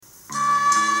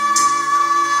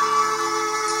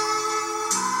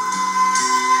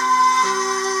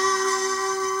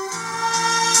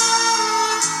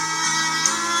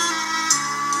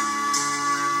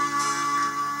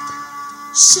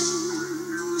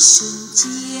瞬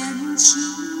间起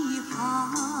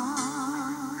航，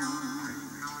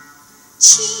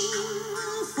清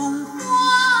风花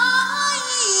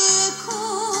叶空，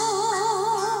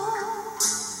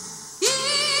英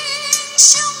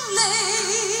雄泪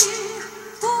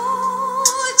不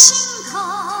轻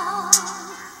扛，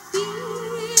碧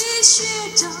血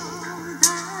照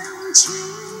丹青。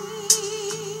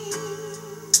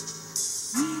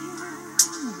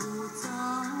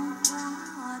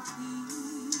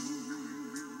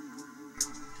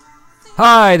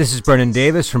Hi, this is Brennan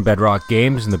Davis from Bedrock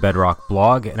Games and the Bedrock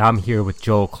blog, and I'm here with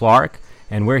Joel Clark,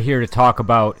 and we're here to talk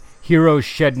about Heroes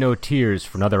Shed No Tears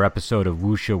for another episode of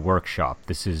Wuxia Workshop.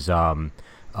 This is a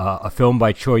film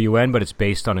by Choi Yuen, but it's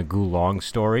based on a Gu Long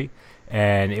story,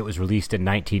 and it was released in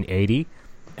 1980.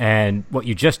 And what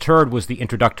you just heard was the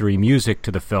introductory music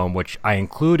to the film, which I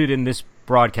included in this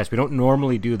broadcast. We don't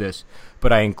normally do this,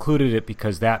 but I included it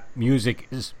because that music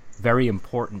is very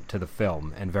important to the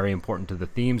film and very important to the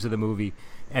themes of the movie,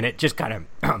 and it just kind of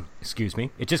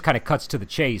it just kind of cuts to the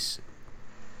chase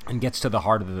and gets to the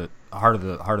heart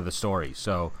of the story.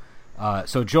 So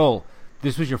Joel,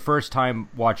 this was your first time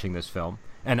watching this film,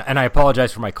 and I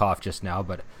apologize for my cough just now,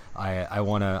 but I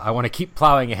want to keep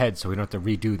plowing ahead so we don't have to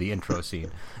redo the intro scene.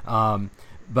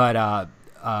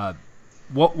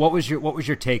 What was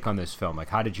your take on this film? Like,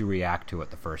 how did you react to it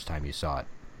the first time you saw it?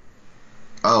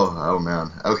 Oh man.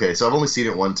 Okay, so I've only seen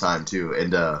it one time too,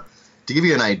 and to give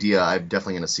you an idea, I'm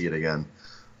definitely going to see it again.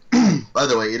 By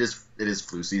the way, it is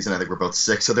flu season. I think we're both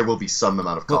sick, so there will be some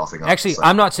amount of coughing. Actually,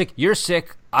 I'm not sick. You're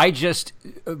sick. I just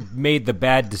made the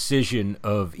bad decision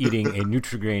of eating a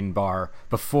Nutri-Grain bar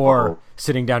before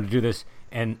sitting down to do this,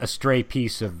 and a stray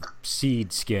piece of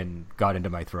seed skin got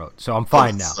into my throat. So I'm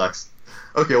fine now. Sucks.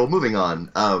 Okay, well, moving on.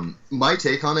 My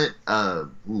take on it,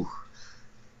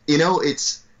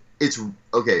 it's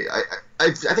okay.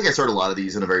 I think I started a lot of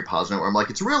these in a very positive note where I'm like,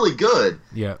 it's really good.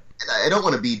 Yeah. And I don't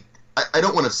want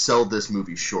to sell this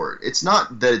movie short. It's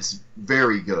not that it's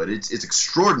very good. It's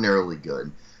extraordinarily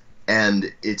good,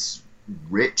 and it's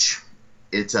rich.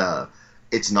 It's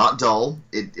not dull.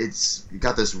 It's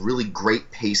got this really great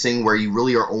pacing where you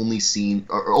really are only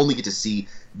get to see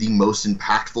the most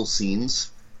impactful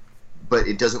scenes, but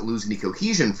it doesn't lose any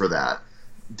cohesion for that.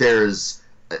 There's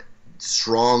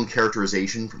strong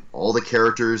characterization from all the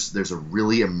characters. There's a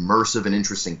really immersive and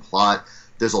interesting plot.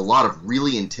 There's a lot of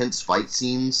really intense fight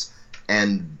scenes,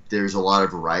 and there's a lot of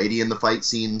variety in the fight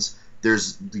scenes.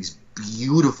 There's these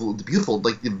beautiful,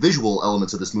 like, the visual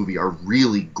elements of this movie are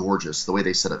really gorgeous. The way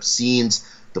they set up scenes,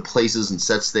 the places and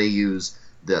sets they use,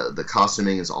 the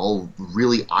costuming is all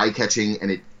really eye-catching,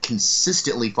 and it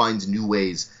consistently finds new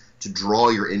ways to draw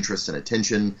your interest and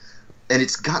attention. And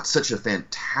it's got such a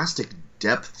fantastic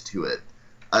depth to it.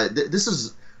 This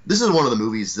is one of the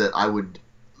movies that I would.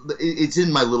 It's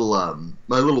in my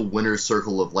little winner's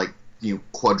circle of, like,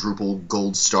 quadruple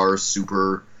gold star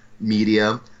super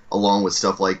media, along with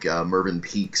stuff like Mervyn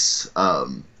Peake's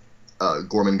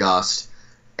Gormenghast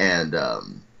and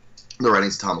the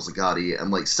writings of Thomas Ligotti,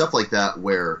 and like stuff like that,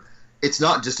 where it's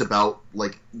not just about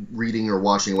like reading or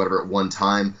watching or whatever at one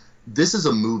time. This is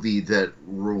a movie that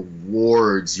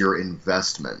rewards your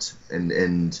investment,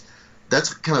 and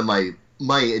that's kind of my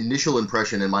initial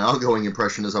impression, and my ongoing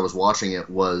impression as I was watching it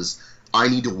was, I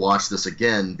need to watch this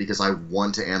again because I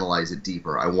want to analyze it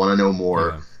deeper. I want to know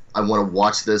more. Yeah. I want to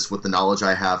watch this with the knowledge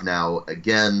I have now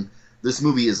again. This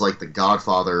movie is like The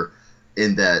Godfather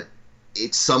in that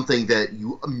it's something that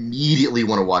you immediately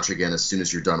want to watch again as soon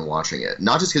as you're done watching it.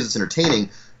 Not just because it's entertaining,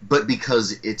 but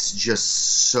because it's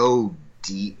just so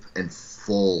deep and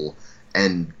full,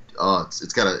 and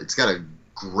it's got a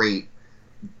great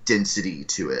density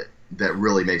to it that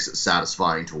really makes it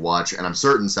satisfying to watch, and I'm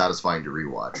certain satisfying to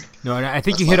rewatch. No, and I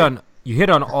think you hit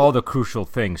on all the crucial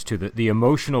things too. The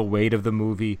emotional weight of the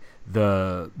movie,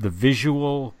 the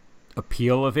visual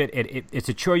appeal of it. It's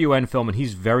a Choi Yuen film, and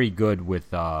he's very good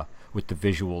with the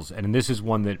visuals, and this is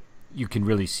one that you can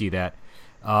really see that.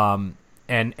 And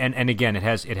again, it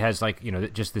has like,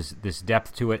 just this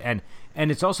depth to it, and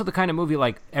it's also the kind of movie,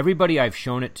 like, everybody I've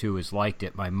shown it to has liked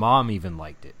it. My mom even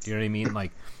liked it. Do you know what I mean?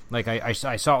 Like I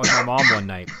saw it with my mom one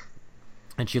night,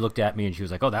 and she looked at me and she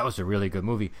was like, "Oh, that was a really good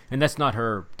movie." And that's not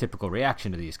her typical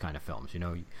reaction to these kind of films.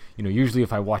 Usually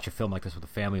if I watch a film like this with a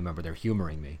family member, they're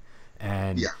humoring me.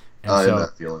 And yeah, I have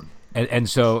that feeling. And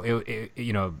so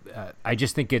I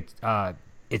just think it kind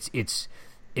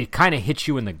of hits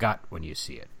you in the gut when you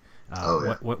see it.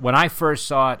 When I first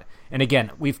saw it, and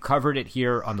again, we've covered it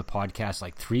here on the podcast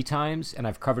like 3 times, and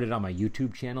I've covered it on my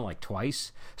YouTube channel like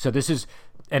twice. So this is,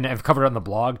 and I've covered it on the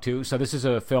blog too. So this is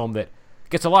a film that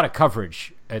gets a lot of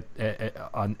coverage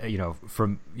on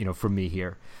from me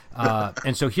here.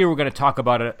 And so here we're going to talk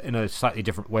about it in a slightly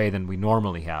different way than we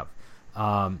normally have.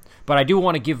 But I do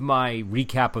want to give my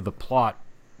recap of the plot,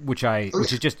 which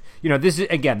is just, this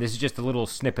is just a little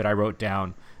snippet I wrote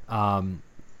down. And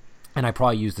I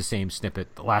probably used the same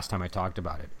snippet the last time I talked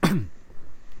about it.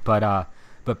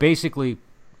 But basically,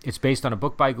 it's based on a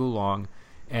book by Gulong,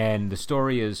 and the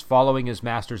story is following his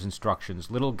master's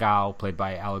instructions. Little Gao, played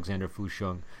by Alexander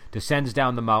Fusheng, descends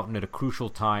down the mountain at a crucial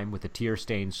time with a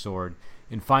tear-stained sword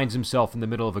and finds himself in the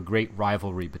middle of a great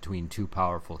rivalry between two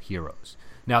powerful heroes.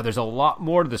 Now, there's a lot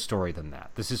more to the story than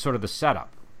that. This is sort of the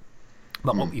setup.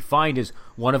 But what we find is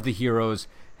one of the heroes,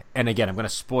 and again, I'm going to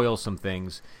spoil some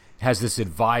things, has this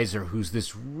advisor who's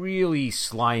this really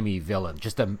slimy villain,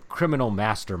 just a criminal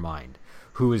mastermind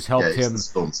who has helped him.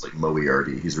 This film's like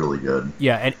Moriarty. He's really good.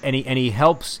 Yeah, and he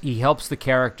helps the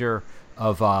character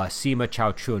of Sima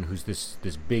Chao-chun, who's this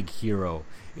big hero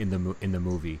in the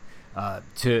movie,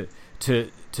 to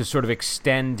sort of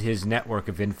extend his network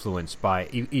of influence by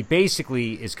he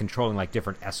basically is controlling like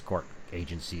different escort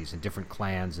agencies and different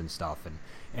clans and stuff,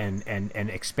 and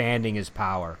expanding his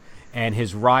power. And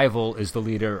his rival is the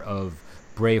leader of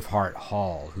Braveheart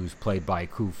Hall, who's played by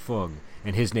Ku Feng,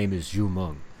 and his name is Zhu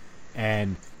Meng.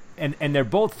 And they're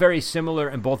both very similar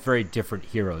and both very different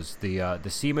heroes. The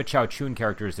Sima Chao-chun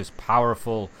character is this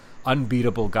powerful,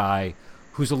 unbeatable guy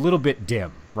who's a little bit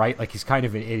dim, right? Like he's kind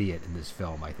of an idiot in this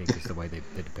film, I think is the way they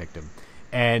depict him.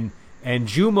 And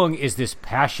Zhu Meng is this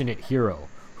passionate hero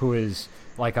who is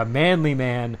like a manly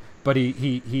man, but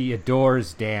he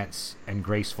adores dance and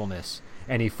gracefulness.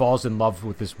 And he falls in love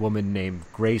with this woman named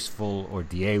Graceful, or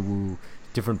Diewu.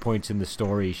 Different points in the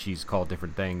story, she's called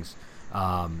different things.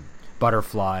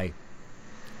 Butterfly.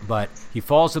 But he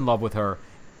falls in love with her,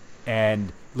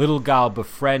 and Little Gao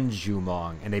befriends Zhu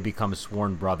Meng, and they become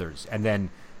sworn brothers. And then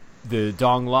the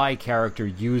Dong Lai character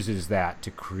uses that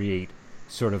to create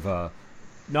sort of a...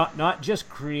 Not just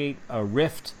create a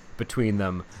rift between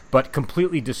them, but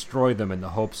completely destroy them in the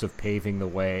hopes of paving the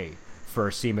way for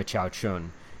Sima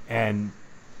Chao-chun. And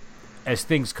as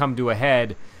things come to a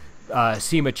head,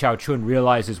 Sima Chao-chun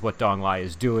realizes what Dong Lai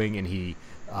is doing, and he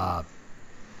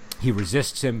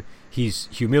resists him. He's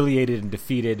humiliated and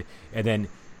defeated, and then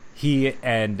he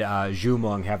and Zhu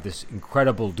Meng have this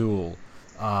incredible duel.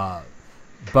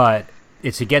 But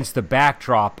it's against the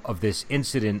backdrop of this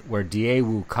incident where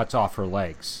Diewu cuts off her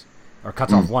legs, or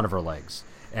cuts off one of her legs,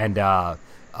 and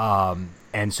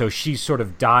so she's sort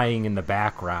of dying in the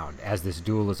background as this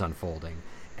duel is unfolding.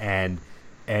 And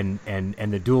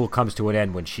the duel comes to an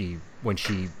end when she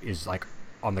is like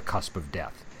on the cusp of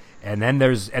death, and then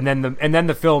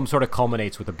the film sort of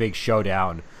culminates with a big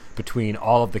showdown between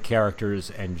all of the characters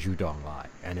and Zhu Donglai,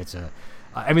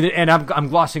 and I'm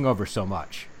glossing over so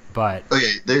much, but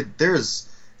okay, there's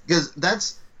because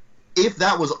that's if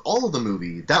that was all of the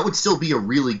movie, that would still be a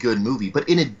really good movie. But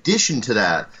in addition to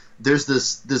that, there's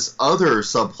this other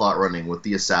subplot running with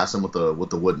the assassin with the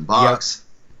wooden box. Yep.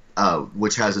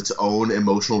 Which has its own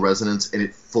emotional resonance, and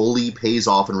it fully pays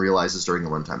off and realizes during the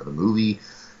runtime of the movie.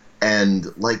 And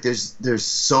like, there's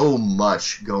so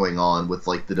much going on with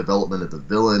like the development of the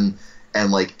villain,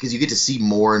 and like because you get to see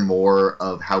more and more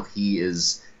of how he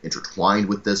is intertwined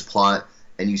with this plot,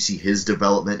 and you see his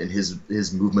development and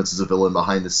his movements as a villain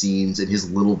behind the scenes, and his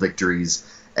little victories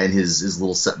and his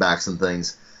little setbacks and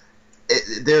things.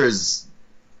 There's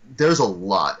a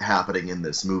lot happening in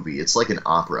this movie. It's like an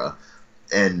opera.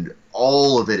 And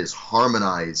all of it is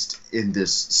harmonized in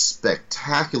this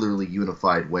spectacularly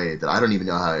unified way that I don't even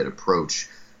know how I'd approach,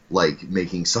 like,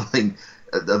 making something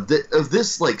of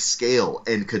this, like, scale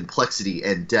and complexity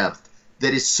and depth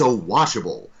that is so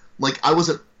watchable. Like,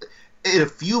 the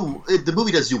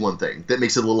movie does do one thing that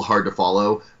makes it a little hard to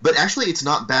follow, but actually it's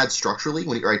not bad structurally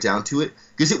when you get right down to it,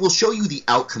 because it will show you the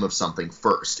outcome of something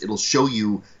first. It'll show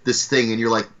you this thing, and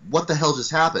you're like, what the hell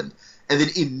just happened? And then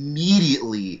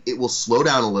immediately it will slow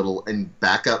down a little and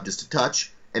back up just a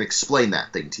touch and explain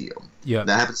that thing to you. Yeah,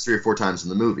 that happens 3 or 4 times in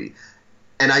the movie,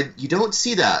 and you don't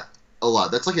see that a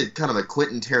lot. That's like a kind of a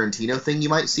Quentin Tarantino thing. You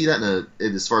might see that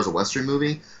as far as a Western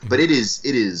movie, but it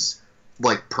is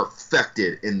like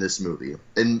perfected in this movie.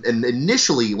 And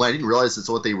initially, when I didn't realize that's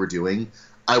what they were doing,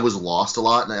 I was lost a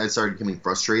lot, and I started becoming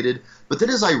frustrated. But then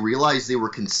as I realized they were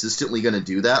consistently going to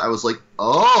do that, I was like,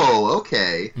 oh,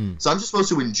 okay. So I'm just supposed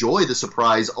to enjoy the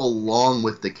surprise along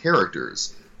with the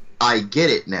characters. I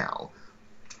get it now.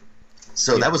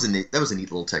 So that was a neat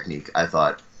little technique, I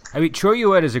thought. I mean, Choi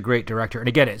Yue is a great director. And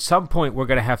again, at some point, we're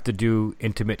going to have to do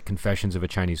Intimate Confessions of a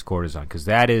Chinese Courtesan, because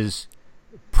that is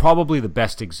probably the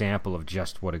best example of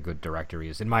just what a good director he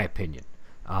is, in my opinion.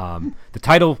 The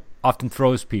title often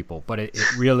throws people, but it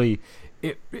really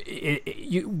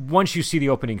you once you see the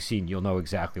opening scene, you'll know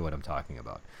exactly what I'm talking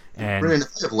about. And Brennan,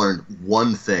 I have learned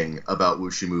one thing about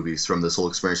wuxia movies from this whole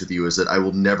experience with you, is that I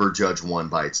will never judge one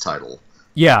by its title.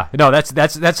 yeah, no,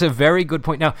 that's a very good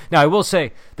point. Now I will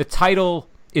say the title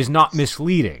is not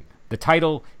misleading. The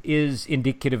title is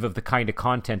indicative of the kind of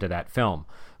content of that film,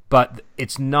 but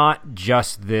it's not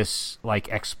just this like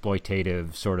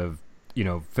exploitative sort of, you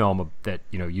know, film that,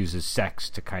 you know, uses sex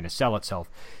to kind of sell itself.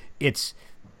 It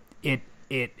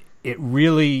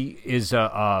really is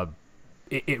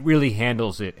it really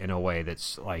handles it in a way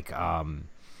that's like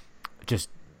just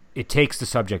it takes the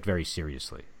subject very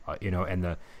seriously, you know,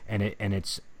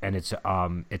 it's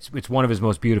one of his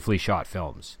most beautifully shot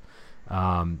films.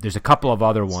 There's a couple of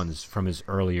other ones from his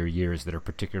earlier years that are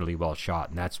particularly well shot,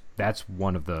 and that's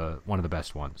one of the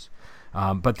best ones.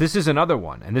 But this is another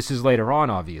one, and this is later on,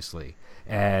 obviously,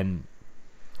 and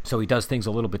so he does things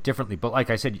a little bit differently. But like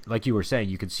I said, like you were saying,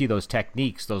 you can see those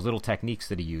techniques, those little techniques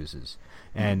that he uses,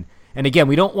 and again,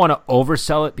 we don't want to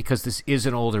oversell it because this is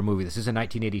an older movie. This is a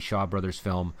 1980 Shaw Brothers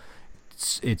film.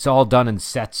 It's all done in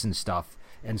sets and stuff,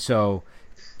 and so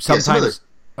sometimes.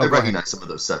 I recognize some of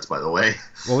those sets, by the way.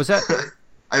 What was that?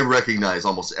 I recognize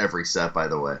almost every set, by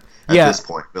the way. At this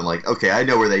point, been like, okay, I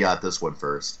know where they got this one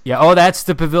first. Yeah. Oh, that's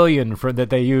the pavilion that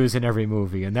they use in every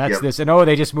movie, and that's this. And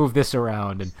they just moved this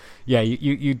around, and yeah,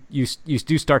 you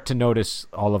do start to notice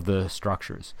all of the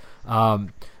structures.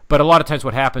 But a lot of times,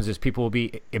 what happens is people will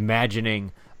be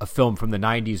imagining a film from the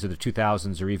 '90s or the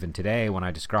 2000s or even today when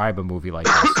I describe a movie like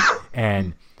this,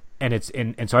 and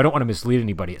so I don't want to mislead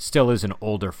anybody. It still is an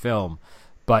older film.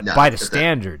 But by the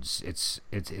standards,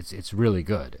 it's really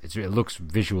good. It looks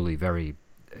visually very,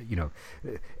 you know,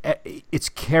 it's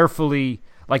carefully,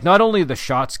 like, not only the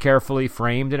shots carefully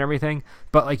framed and everything,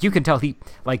 but like you can tell the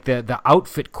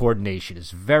outfit coordination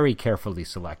is very carefully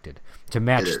selected to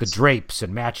match the drapes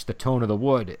and match the tone of the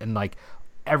wood, and like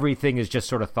everything is just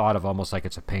sort of thought of almost like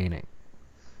it's a painting.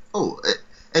 Oh,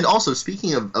 and also,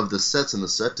 speaking of the sets and the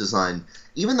set design,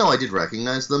 even though I did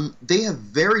recognize them, they have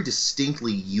very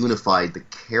distinctly unified the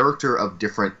character of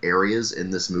different areas in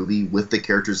this movie with the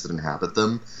characters that inhabit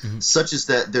them, such as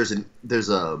that there's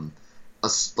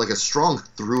a strong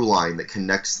through line that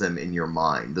connects them in your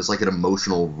mind. There's like an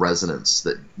emotional resonance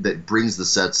that brings the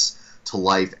sets to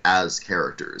life as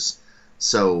characters.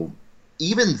 So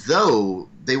even though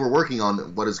they were working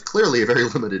on what is clearly a very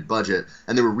limited budget,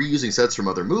 and they were reusing sets from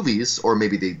other movies, or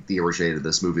maybe they originated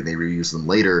this movie and they reused them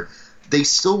later, they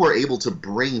still were able to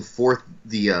bring forth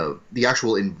the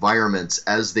actual environments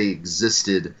as they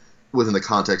existed within the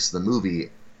context of the movie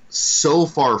so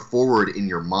far forward in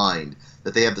your mind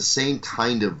that they have the same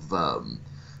kind of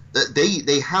that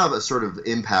they have a sort of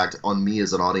impact on me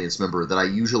as an audience member that I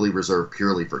usually reserve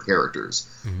purely for characters.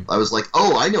 I was like,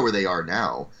 oh, I know where they are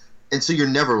now. And so you're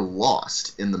never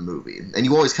lost in the movie, and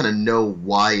you always kind of know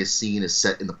why a scene is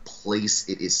set in the place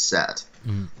it is set.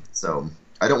 So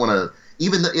I don't want to.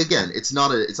 Again, it's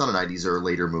not a 90s or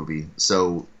later movie.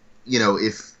 So, you know,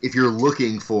 if you're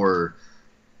looking for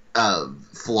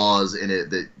flaws in it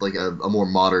that like a more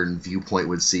modern viewpoint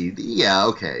would see, yeah,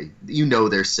 okay, you know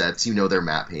their sets, you know their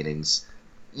matte paintings,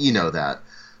 you know that,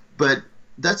 but.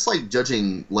 That's like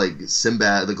judging like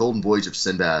Sinbad, the Golden Voyage of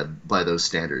Sinbad, by those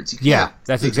standards. Yeah,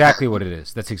 that's exactly what it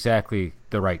is. That's exactly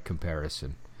the right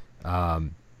comparison.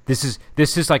 This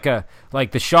is like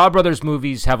the Shaw Brothers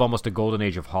movies have almost a golden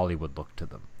age of Hollywood look to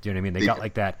them. Do you know what I mean? They got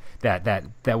like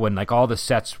that when like all the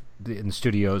sets in the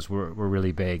studios were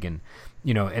really big, and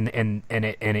you know, and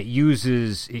it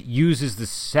uses the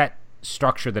set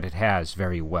structure that it has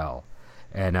very well,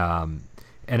 and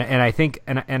I think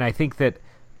that.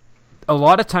 A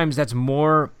lot of times that's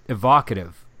more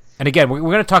evocative. And again, we're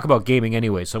going to talk about gaming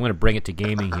anyway, so I'm going to bring it to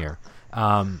gaming here.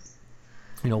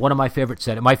 You know, one of my favorite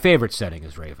setting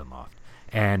is Ravenloft.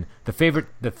 And the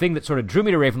thing that sort of drew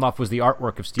me to Ravenloft was the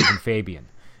artwork of Stephen Fabian.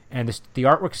 And the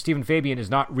artwork of Stephen Fabian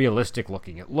is not realistic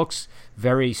looking. It looks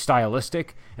very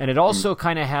stylistic, and it also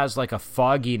kind of has like a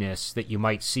fogginess that you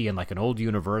might see in like an old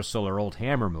Universal or old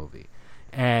Hammer movie.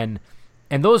 And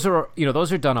those are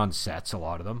done on sets, a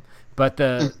lot of them. But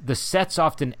the sets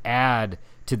often add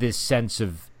to this sense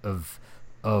of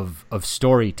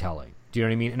storytelling. Do you know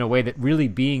what I mean? In a way that really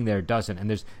being there doesn't.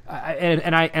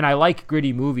 And I like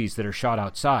gritty movies that are shot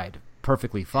outside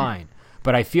perfectly fine.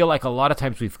 But I feel like a lot of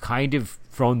times we've kind of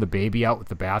thrown the baby out with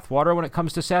the bathwater when it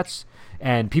comes to sets,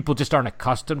 and people just aren't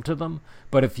accustomed to them.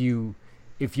 But if you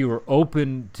are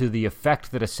open to the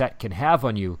effect that a set can have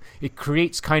on you, it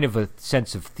creates kind of a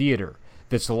sense of theater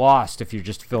that's lost if you're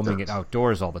just filming it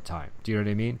outdoors all the time. Do you know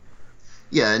what I mean?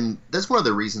 Yeah, and that's one of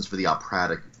the reasons for the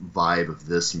operatic vibe of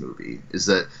this movie, is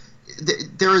that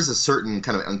there is a certain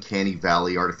kind of uncanny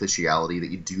valley artificiality that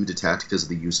you do detect because of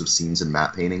the use of scenes and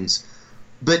matte paintings,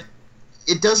 but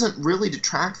it doesn't really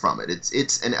detract from it.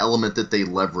 It's an element that they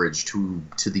leverage to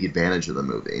the advantage of the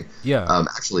movie. Yeah.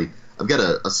 Actually, I've got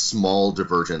a small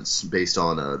divergence based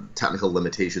on technical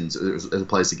limitations as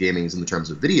applies to gaming in the terms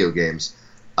of video games.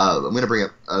 I'm going to bring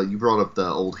up, you brought up the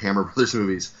old Hammer Brothers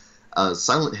movies.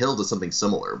 Silent Hill does something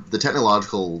similar. The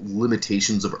technological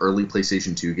limitations of early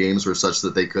PlayStation 2 games were such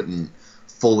that they couldn't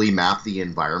fully map the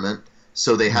environment.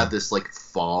 So they had this like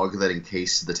fog that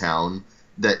encased the town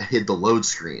that hid the load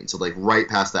screen. So like right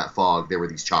past that fog, there were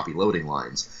these choppy loading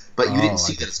lines. But you didn't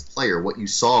see that as a player. What you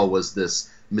saw was this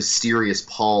mysterious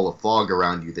pall of fog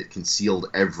around you that concealed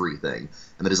everything.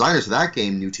 And the designers of that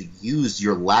game knew to use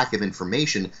your lack of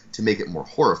information to make it more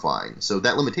horrifying. So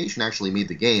that limitation actually made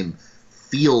the game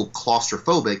feel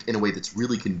claustrophobic in a way that's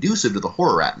really conducive to the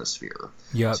horror atmosphere.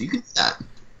 Yeah. So you can do that.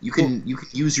 You can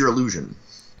use your illusion.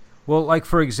 Well, like,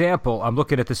 for example, I'm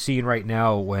looking at the scene right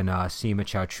now when Sima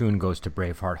Chao-chun goes to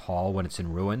Braveheart Hall when it's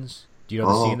in ruins. Do you know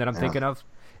the scene that I'm thinking of?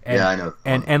 And, yeah, I know.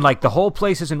 And like, the whole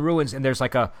place is in ruins, and there's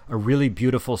like a really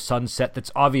beautiful sunset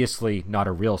that's obviously not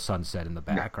a real sunset in the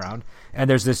background. And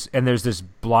there's this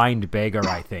blind beggar,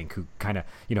 I think, who kind of,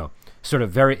 sort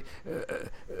of very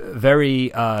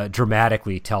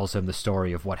dramatically tells him the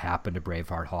story of what happened to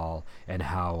Braveheart Hall and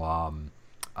how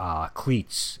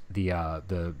Cleats, the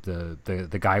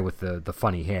guy with the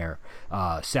funny hair,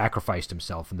 sacrificed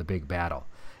himself in the big battle.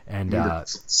 And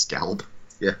scalp.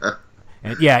 Yeah.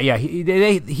 And yeah,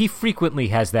 he frequently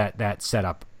has that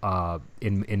setup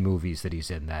in movies that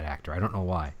he's in, that actor. I don't know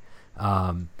why.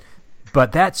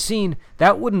 But that scene,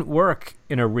 that wouldn't work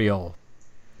in a real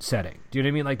setting. Do you know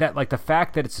what I mean? Like that, like the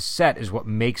fact that it's a set is what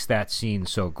makes that scene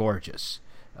so gorgeous.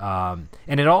 And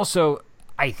it also,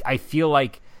 I feel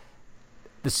like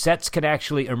the sets can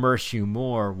actually immerse you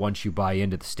more once you buy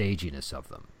into the staginess of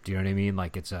them. Do you know what I mean?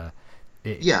 Like it's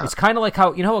it's kind of like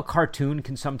how a cartoon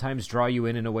can sometimes draw you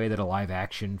in a way that a live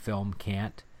action film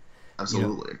can't.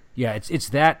 Absolutely. Yeah, it's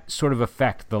that sort of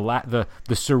effect. The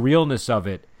surrealness of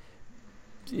it.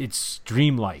 It's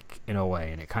dreamlike in a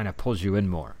way, and it kind of pulls you in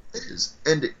more. It is,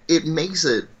 and it makes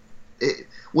it.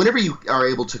 Whenever you are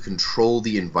able to control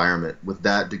the environment with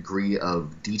that degree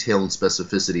of detail and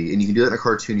specificity, and you can do that in a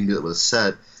cartoon, you can do it with a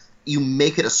set, you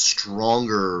make it a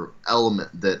stronger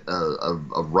element that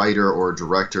a writer or a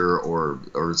director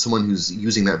or someone who's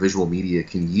using that visual media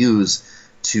can use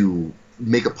to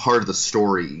make a part of the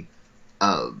story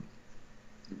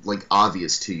like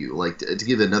obvious to you. Like to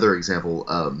give another example,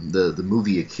 the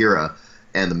movie Akira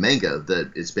and the manga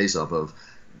that it's based off of,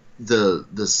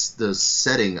 the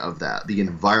setting of that, the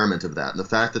environment of that, and the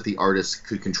fact that the artist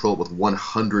could control it with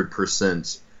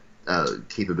 100%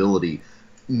 capability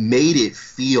made it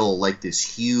feel like this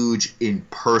huge,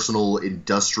 impersonal,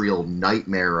 industrial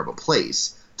nightmare of a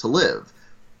place to live.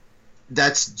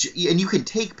 And you can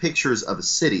take pictures of a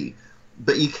city,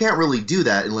 but you can't really do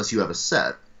that unless you have a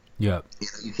set. Yeah.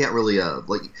 You can't really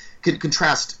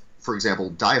contrast, for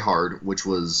example, Die Hard, which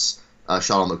was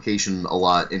shot on location a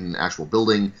lot in an actual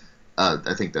building.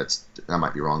 I think I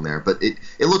might be wrong there, but it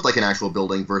looked like an actual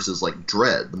building versus like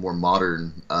Dredd, the more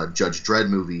modern Judge Dredd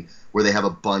movie, where they have a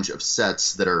bunch of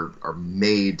sets that are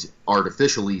made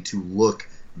artificially to look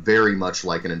very much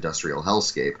like an industrial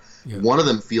hellscape. Yeah. One of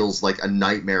them feels like a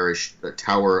nightmarish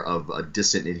tower of a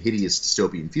distant and hideous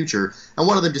dystopian future, and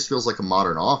one of them just feels like a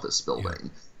modern office building. Yeah.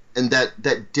 And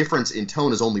that difference in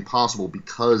tone is only possible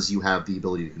because you have the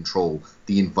ability to control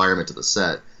the environment of the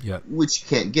set, which you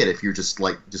can't get if you're just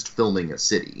filming a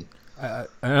city.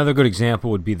 Another good example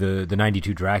would be the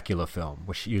 92 Dracula film,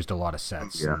 which used a lot of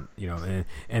sets. Yeah.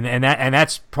 And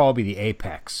that's probably the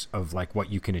apex of like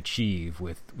what you can achieve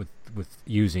with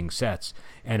using sets.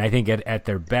 And I think at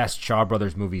their best, Shaw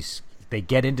Brothers movies, they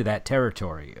get into that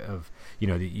territory of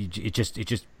it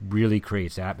just really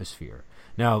creates atmosphere.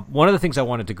 Now, one of the things I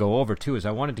wanted to go over too is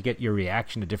I wanted to get your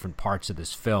reaction to different parts of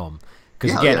this film,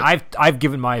 because I've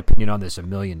given my opinion on this a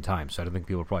million times, so I don't think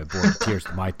people are probably bored to tears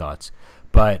with my thoughts.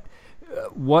 But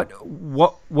what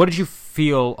did you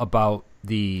feel about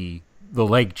the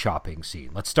leg chopping scene?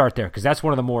 Let's start there, because that's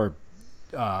one of the more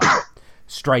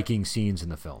striking scenes in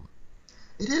the film.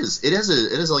 It is. It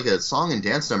is like a song and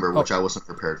dance number, which I wasn't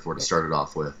prepared for to start it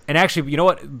off with. And actually, you know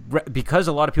what? Because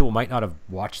a lot of people might not have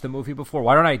watched the movie before,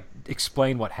 why don't I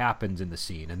explain what happens in the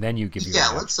scene, and then you give your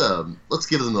reaction. Let's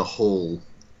give them the whole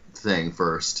thing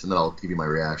first, and then I'll give you my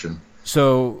reaction.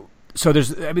 So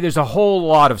there's a whole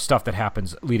lot of stuff that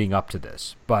happens leading up to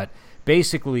this, but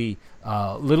basically,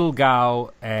 Little Gao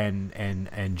and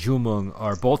Jumung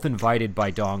are both invited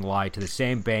by Dong Lai to the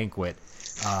same banquet.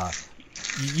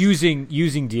 using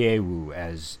Daewoo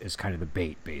as kind of the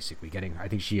bait, basically. I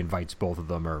think she invites both of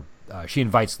them, or she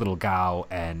invites little Gao,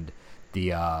 and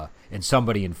and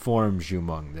somebody informs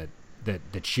Jumong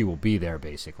that she will be there,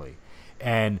 basically.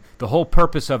 And the whole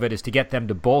purpose of it is to get them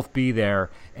to both be there,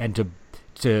 and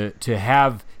to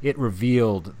have it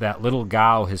revealed that little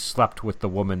Gao has slept with the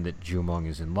woman that Jumong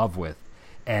is in love with,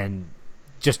 and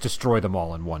just destroy them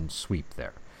all in one sweep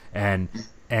there. And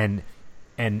when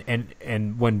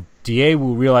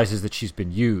Daewoo realizes that she's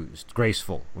been used,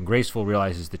 when Graceful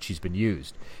realizes that she's been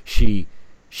used, she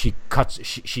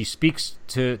speaks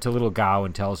to little Gao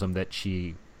and tells him that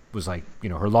she was like,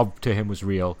 her love to him was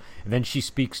real. And then she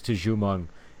speaks to Jumong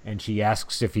and she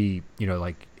asks if he,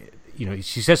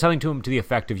 she says something to him to the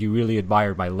effect of, "You really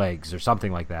admired my legs," or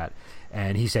something like that.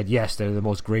 And he said, "Yes, they're the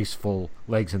most graceful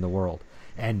legs in the world."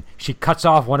 And she cuts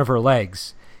off one of her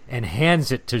legs and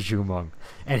hands it to Jumong,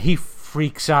 and he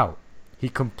freaks out. He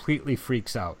completely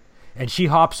freaks out, and she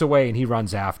hops away, and he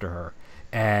runs after her,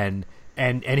 and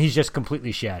he's just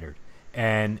completely shattered.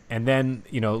 And then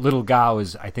little Gao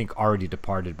is, I think, already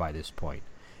departed by this point,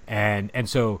 and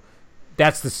so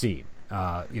that's the scene.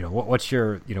 What was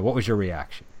your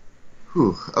reaction?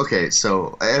 Whew. Okay,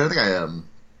 so I think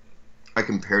I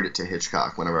compared it to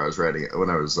Hitchcock whenever I was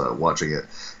watching it.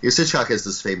 Because Hitchcock has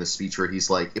this famous speech where he's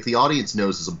like, if the audience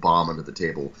knows there's a bomb under the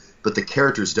table, but the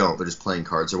characters don't, they're just playing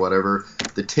cards or whatever,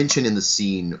 the tension in the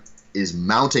scene is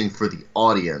mounting for the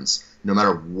audience no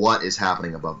matter what is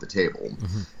happening above the table.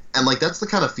 Mm-hmm. And that's the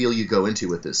kind of feel you go into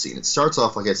with this scene. It starts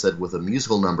off, like I said, with a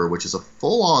musical number, which is a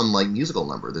full-on musical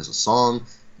number. There's a song,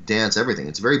 dance, everything.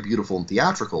 It's very beautiful and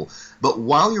theatrical. But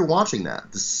while you're watching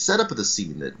that, the setup of the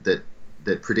scene that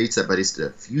predates that by just a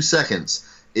few seconds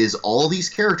is all these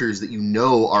characters that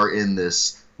are in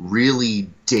this really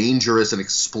dangerous and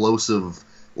explosive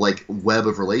web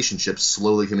of relationships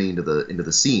slowly coming into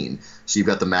the scene. So you've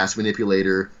got the master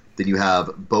manipulator, then you have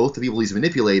both the people he's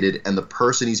manipulated and the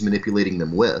person he's manipulating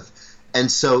them with. And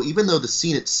so even though the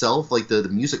scene itself, the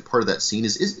music part of that scene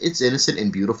it's innocent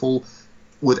and beautiful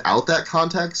without that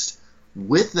context,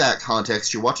 with that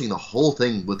context you're watching the whole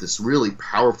thing with this really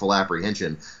powerful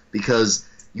apprehension, because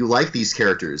you like these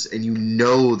characters and you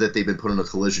know that they've been put on a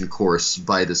collision course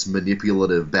by this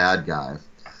manipulative bad guy.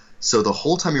 So the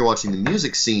whole time you're watching the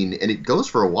music scene, and it goes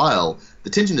for a while, the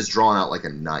tension is drawn out like a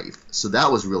knife. So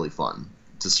that was really fun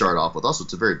to start off with. Also,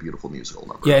 it's a very beautiful musical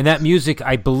number. Yeah, and that music,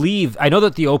 I know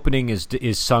that the opening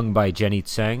is sung by Jenny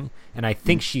Tseng, and I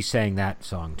think she sang that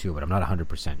song too, but I'm not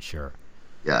 100% sure.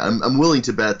 Yeah, I'm willing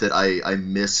to bet that I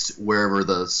missed wherever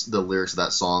the lyrics of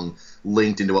that song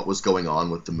linked into what was going on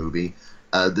with the movie.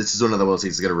 This is one of the most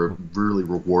things that's going to really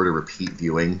reward a repeat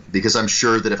viewing, because I'm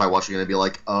sure that if I watch it, I'm going to be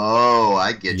like, oh,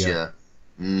 I get you.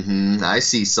 Mm-hmm. I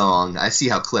see song. I see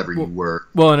how clever you were.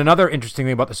 Well, and another interesting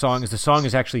thing about the song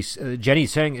is actually Jenny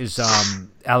Tseng is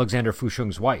Alexander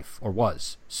Fusheng's wife, or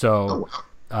was. So,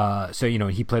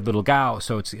 he played Little Gao.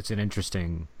 So it's an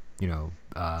interesting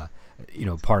part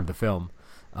of the film.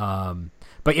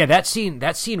 But yeah, that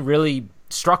scene really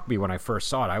struck me when I first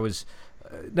saw it. I was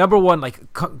number one,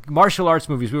 martial arts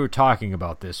movies. We were talking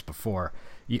about this before.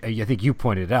 I think you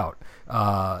pointed it out.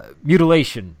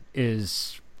 Mutilation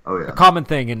is a common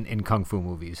thing in kung fu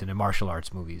movies and in martial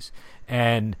arts movies,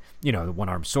 and the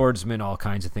one-armed swordsman, all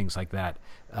kinds of things like that.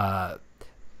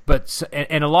 But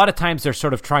a lot of times they're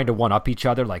sort of trying to one up each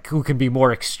other, like who can be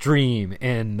more extreme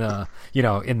in the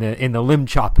limb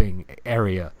chopping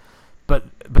area. But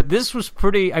this was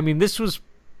pretty. I mean, this was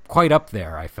quite up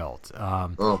there, I felt.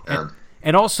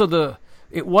 And also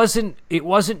it wasn't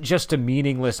just a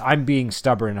meaningless, I'm being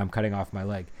stubborn and I'm cutting off my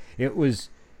leg. It was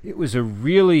a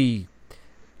really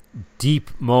deep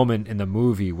moment in the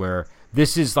movie where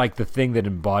this is the thing that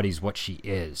embodies what she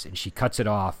is, and she cuts it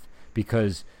off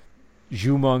because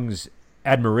Jumong's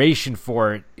admiration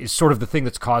for it is sort of the thing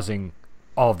that's causing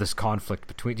all of this conflict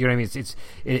between. Do you know what I mean?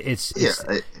 It's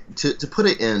to put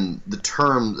it in the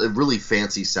term, really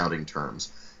fancy sounding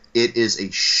terms, it is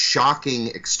a shocking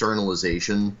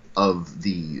externalization of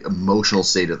the emotional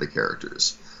state of the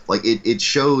characters. It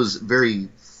shows very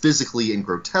physically and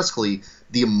grotesquely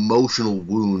the emotional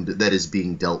wound that is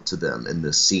being dealt to them in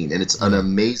this scene, and it's an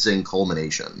amazing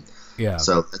culmination. Yeah.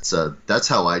 So that's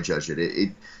how I judge it.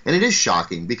 And it is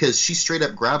shocking because she straight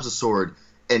up grabs a sword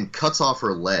and cuts off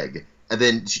her leg, and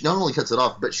then she not only cuts it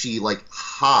off, but she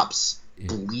hops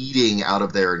bleeding out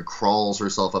of there and crawls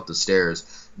herself up the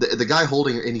stairs. The guy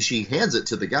holding her, and she hands it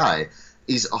to the guy.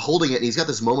 He's holding it, and he's got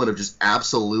this moment of just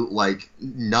absolute,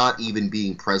 not even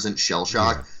being present shell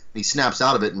shock. Yeah. He snaps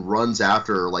out of it and runs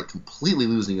after her, completely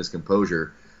losing his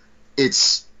composure.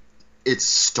 It's it's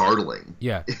startling.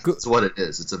 Yeah. It's what it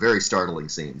is. It's a very startling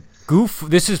scene.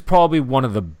 This is probably one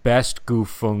of the best Gu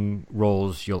Feng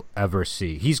roles you'll ever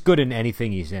see. He's good in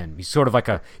anything he's in. He's sort of like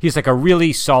he's like a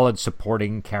really solid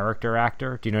supporting character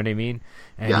actor. Do you know what I mean?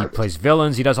 And he plays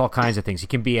villains. He does all kinds of things. He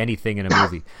can be anything in a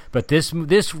movie. But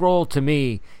this role to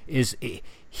me is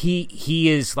he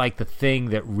is like the thing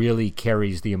that really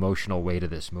carries the emotional weight of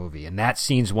this movie. And that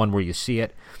scene's one where you see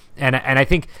it. And I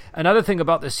think another thing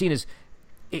about this scene is,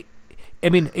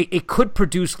 it could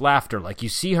produce laughter. Like, you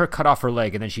see her cut off her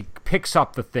leg, and then she picks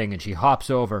up the thing, and she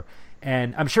hops over.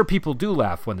 And I'm sure people do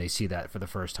laugh when they see that for the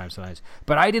first time sometimes.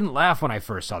 But I didn't laugh when I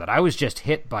first saw that. I was just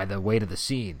hit by the weight of the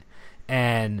scene.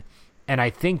 And I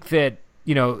think that,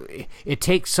 it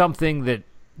takes something that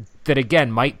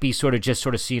again, might be sort of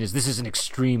seen as, this is an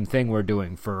extreme thing we're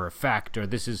doing for effect, or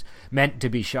this is meant to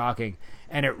be shocking.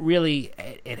 And it really,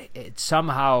 it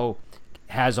somehow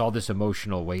has all this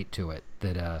emotional weight to it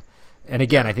that... And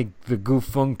again, I think the Gu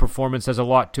Feng performance has a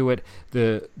lot to it.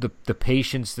 The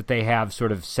patience that they have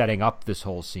sort of setting up this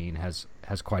whole scene has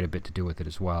quite a bit to do with it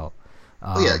as well.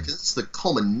 Because it's the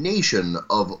culmination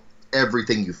of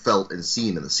everything you felt and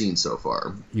seen in the scene so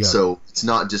far. Yeah. So it's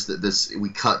not just that we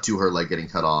cut to her leg getting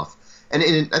cut off. And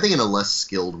I think in a less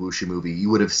skilled wuxia movie,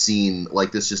 you would have seen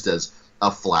like this just as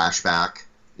a flashback,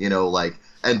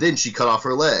 and then she cut off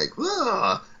her leg.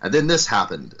 And then this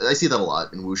happened. I see that a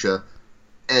lot in wuxia.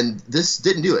 And this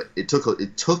didn't do it. It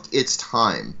took its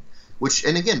time.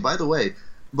 And again, by the way,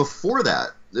 before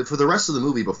that, for the rest of the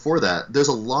movie before that, there's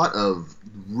a lot of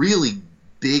really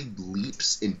big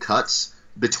leaps in cuts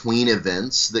between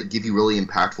events that give you really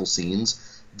impactful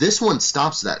scenes. This one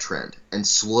stops that trend and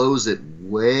slows it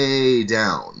way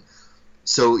down.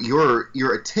 So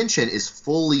your attention is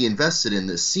fully invested in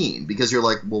this scene because you're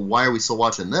like, well, why are we still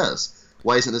watching this?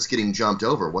 Why isn't this getting jumped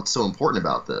over? What's so important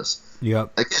about this?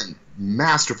 Yep. Again,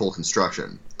 masterful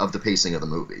construction of the pacing of the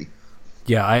movie.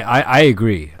 Yeah, I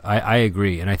agree. I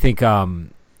agree, and I think the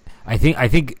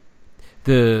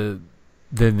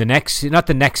next, not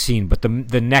the next scene, but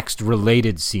the next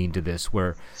related scene to this,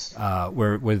 where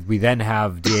we then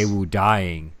have Daewoo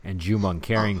dying and Jumong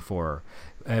caring for her.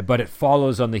 But it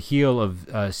follows on the heel of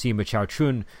Sima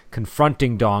Chao-chun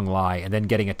confronting Dong Lai and then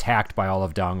getting attacked by all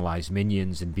of Dong Lai's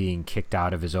minions and being kicked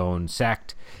out of his own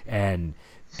sect. And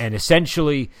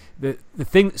essentially, the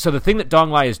thing that Dong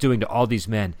Lai is doing to all these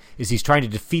men is he's trying to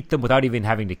defeat them without even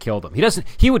having to kill them.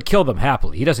 He would kill them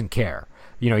happily. He doesn't care.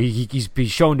 He's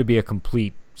shown to be a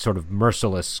complete sort of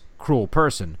merciless, cruel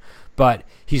person. But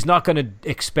he's not going to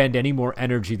expend any more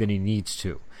energy than he needs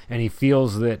to. And he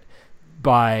feels that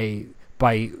by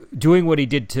doing what he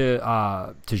did to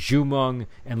Jumong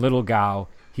and Little Gao,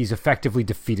 he's effectively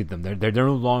defeated them. They're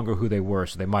no longer who they were,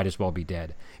 so they might as well be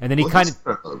dead. And then he kind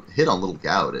of hit on Little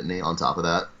Gao, didn't he? On top of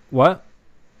that, what?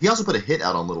 He also put a hit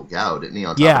out on Little Gao, didn't he?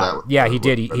 On top of that, he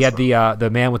did. He had the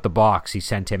man with the box. He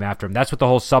sent him after him. That's what the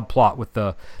whole subplot with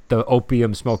the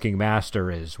opium smoking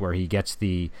master is, where he gets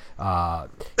he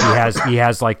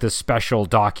has like this special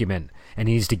document, and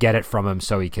he needs to get it from him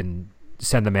so he can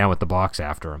send the man with the box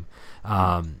after him.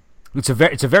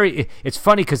 It's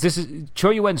funny because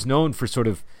Chou Yuen's known for sort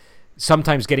of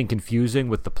sometimes getting confusing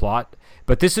with the plot,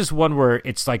 but this is one where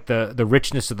it's like the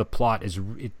richness of the plot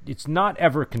it's not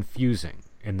ever confusing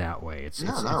in that way. It's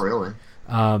not really.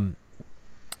 And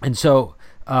so,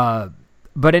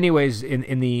 but anyways,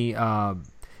 in the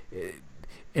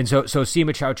and so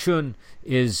Sima Chao-chun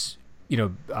is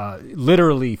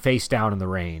literally face down in the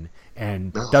rain.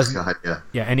 And doesn't,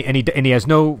 and he has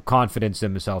no confidence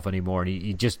in himself anymore, and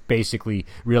he just basically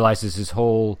realizes his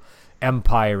whole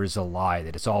empire is a lie,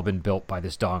 that it's all been built by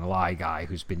this Dong Lai guy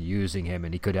who's been using him,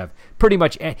 and he could have pretty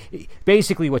much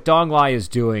basically what Dong Lai is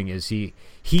doing is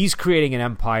he's creating an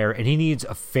empire, and he needs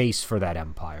a face for that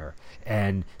empire,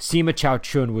 and Sima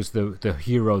Chao-chun was the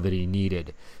hero that he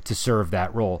needed to serve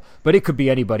that role, but it could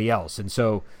be anybody else, and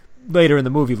so. Later in the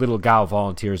movie, Little Gao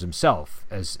volunteers himself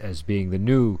as being the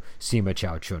new Sima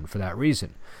Chao-chun for that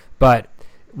reason. But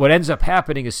what ends up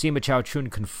happening is Sima Chao-chun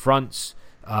confronts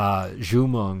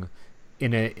Jumong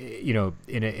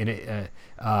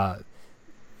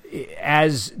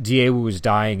as Daewoo is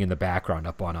dying in the background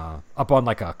up on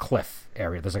like a cliff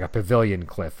area. There's like a pavilion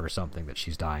cliff or something that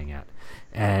she's dying at.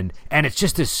 And it's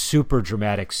just this super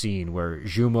dramatic scene where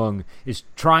Jumong is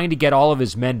trying to get all of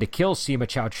his men to kill Sima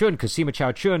Chao-chun because Sima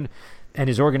Chao-chun and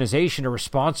his organization are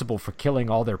responsible for killing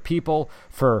all their people,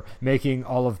 for making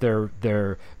all of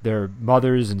their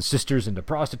mothers and sisters into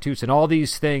prostitutes, and all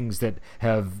these things that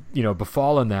have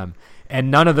befallen them. And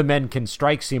none of the men can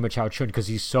strike Sima Chao-chun because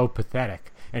he's so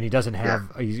pathetic. and he doesn't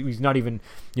have he's not even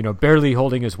barely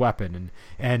holding his weapon,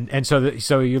 and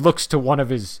so he looks to one of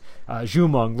his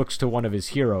Zhumeng looks to one of his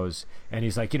heroes, and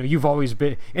he's like, you've always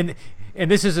been, and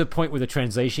this is a point where the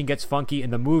translation gets funky.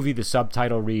 In the movie, the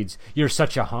subtitle reads, "You're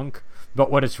such a hunk." But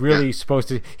what it's really supposed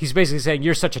to, he's basically saying,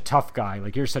 you're such a tough guy,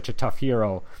 like you're such a tough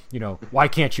hero, why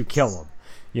can't you kill him?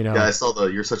 Yeah, I saw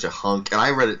you're such a hunk, and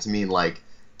I read it to mean like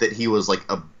that he was like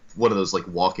one of those like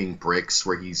walking bricks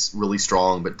where he's really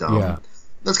strong but dumb. Yeah.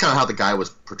 That's kind of how the guy was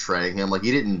portraying him. Like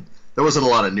there wasn't a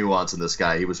lot of nuance in this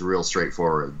guy. He was real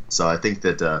straightforward. So I think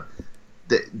that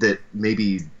that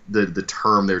maybe the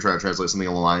term they were trying to translate something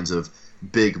along the lines of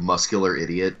big muscular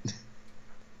idiot.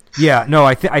 Yeah, no,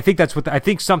 I think that's I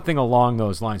think something along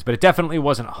those lines, but it definitely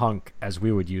wasn't hunk as we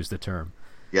would use the term.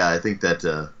 Yeah, I think that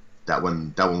that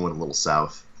one went a little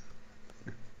south.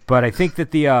 But I think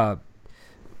that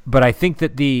but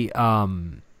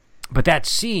that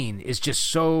scene is just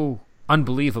so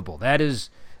unbelievable. That is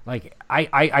like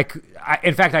I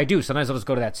in fact I do sometimes I'll just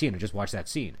go to that scene and just watch that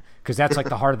scene because that's like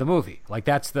the heart of the movie. Like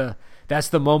that's the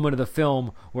moment of the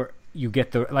film where you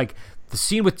get the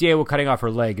scene with Daewoo cutting off her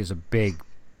leg is a big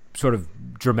sort of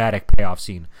dramatic payoff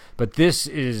scene, but this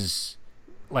is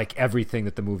like everything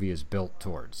that the movie is built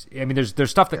towards. I mean, there's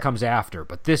stuff that comes after,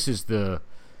 but this is to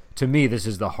me this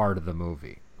is the heart of the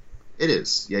movie. It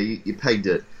is. Yeah, you pegged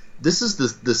it. This is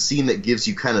the scene that gives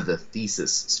you kind of the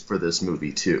thesis for this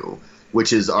movie too,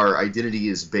 which is our identity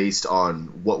is based on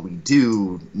what we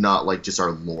do, not like just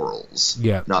our laurels.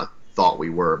 Yeah. Not thought we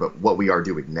were, but what we are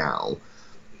doing now.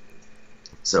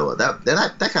 So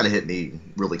that kind of hit me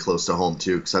really close to home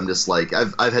too, because I'm just like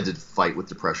I've had to fight with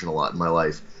depression a lot in my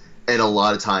life, and a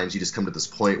lot of times you just come to this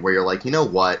point where you're like, you know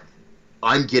what,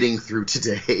 I'm getting through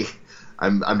today.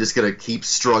 I'm just gonna keep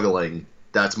struggling.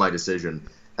 That's my decision,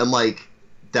 and like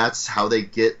that's how they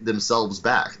get themselves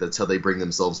back. That's how they bring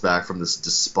themselves back from this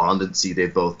despondency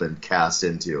they've both been cast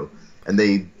into, and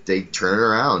they turn it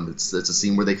around. It's a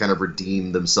scene where they kind of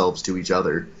redeem themselves to each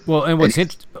other. Well, and what's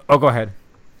oh, go ahead.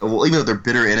 Well, even though they're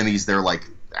bitter enemies, they're like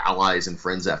allies and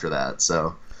friends after that.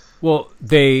 So, well,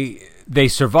 they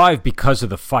survive because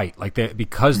of the fight,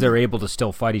 because they're able to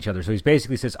still fight each other. So he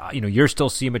basically says, you're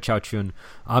still Sima Chaochun,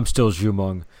 I'm still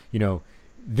Zhumeng.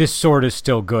 This sword is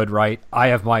still good, right? I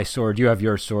have my sword, you have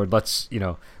your sword. Let's,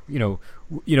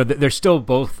 they're still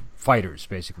both fighters.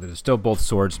 Basically, they're still both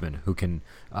swordsmen who can,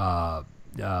 and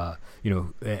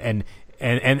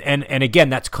again,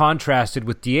 that's contrasted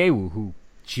with Daewoo, who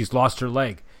she's lost her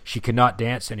leg. She cannot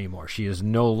dance anymore. She is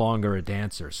no longer a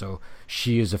dancer, so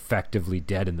she is effectively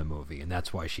dead in the movie, and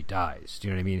that's why she dies. Do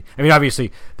you know what I mean? I mean,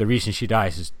 obviously, the reason she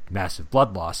dies is massive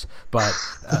blood loss, but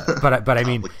I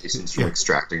mean, complications from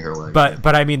extracting her leg.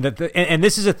 But I mean and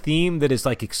this is a theme that is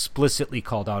like explicitly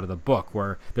called out of the book,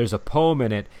 where there's a poem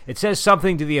in it. It says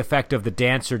something to the effect of the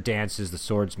dancer dances, the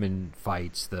swordsman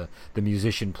fights, the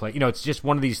musician plays. It's just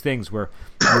one of these things where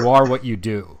you are what you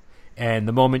do. And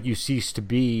the moment you cease to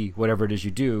be whatever it is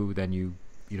you do, then you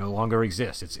no longer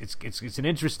exist. It's an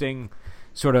interesting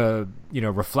sort of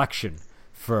reflection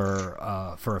for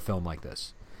a film like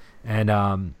this,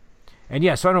 and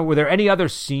yeah. So I don't know. Were there any other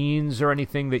scenes or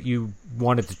anything that you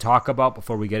wanted to talk about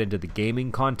before we get into the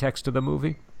gaming context of the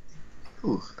movie?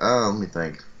 Let me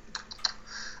think.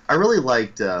 I really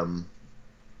liked.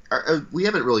 We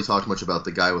haven't really talked much about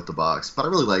the guy with the box, but I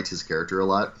really liked his character a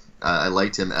lot. I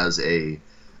liked him as a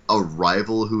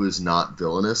rival who is not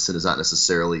villainous and is not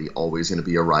necessarily always going to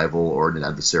be a rival or in an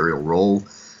adversarial role.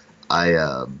 I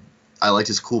liked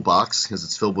his cool box because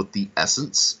it's filled with the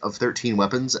essence of 13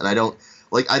 weapons, and I don't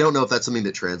know if that's something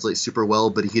that translates super well,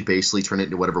 but he could basically turn it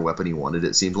into whatever weapon he wanted.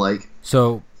 It seemed like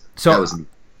so. That was neat.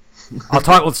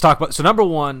 Let's talk about. So number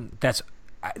one,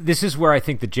 this is where I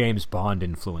think the James Bond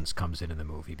influence comes in the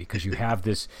movie, because you have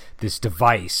this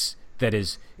device that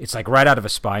it's like right out of a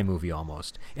spy movie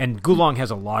almost. And Gulong has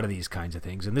a lot of these kinds of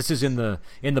things, and this is in the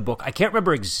book. I can't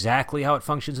remember exactly how it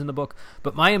functions in the book,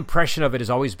 but my impression of it has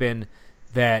always been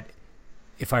that,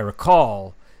 if I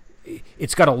recall,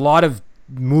 it's got a lot of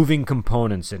moving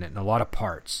components in it and a lot of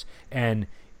parts. And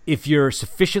if you're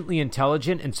sufficiently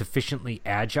intelligent and sufficiently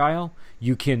agile,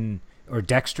 or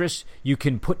dexterous, you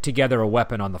can put together a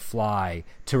weapon on the fly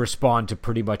to respond to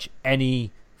pretty much any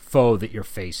foe that you're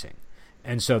facing.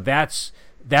 And so that's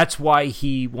why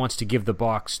he wants to give the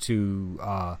box to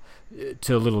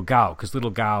Little Gao, because Little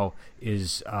Gao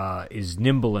is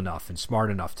nimble enough and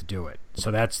smart enough to do it. So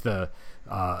that's that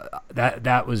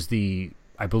was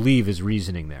I believe his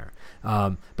reasoning there.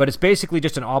 But it's basically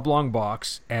just an oblong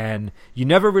box, and you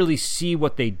never really see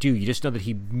what they do. You just know that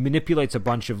he manipulates a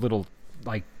bunch of little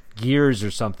like gears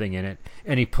or something in it,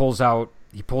 and he pulls out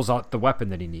the weapon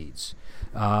that he needs.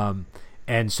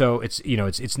 And so it's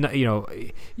not,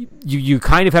 you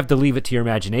kind of have to leave it to your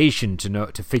imagination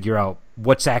to figure out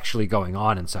what's actually going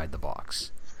on inside the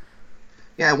box.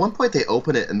 Yeah, at one point they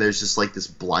open it and there's just like this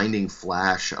blinding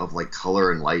flash of like color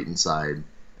and light inside,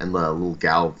 and the little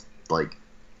gal like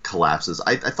collapses.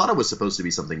 I thought it was supposed to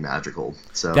be something magical.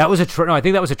 So that was no, I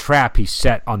think that was a trap he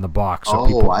set on the box.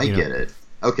 So I get it.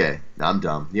 Okay, no, I'm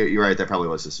dumb. You're right. That probably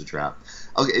was just a trap.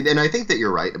 Okay, and I think that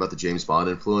you're right about the James Bond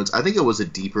influence. I think it was a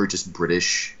deeper, just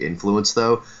British influence,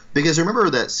 though, because remember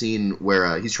that scene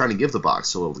where he's trying to give the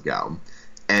box to Little Gal,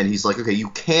 and he's like, "Okay, you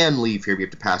can leave here. But you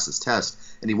have to pass this test."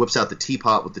 And he whips out the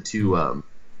teapot with the two,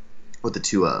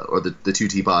 the two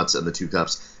teapots and the two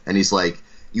cups, and he's like,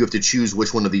 "You have to choose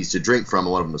which one of these to drink from,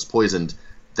 and one of them is poisoned."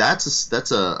 That's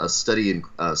a study in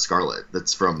Scarlet.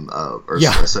 That's from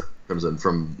comes in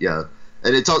from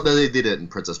And it's all, they did it in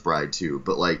Princess Bride too,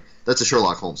 but like that's a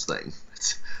Sherlock Holmes thing.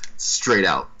 It's straight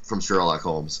out from Sherlock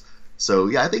Holmes. So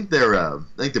yeah, I think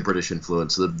the British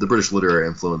influence, the British literary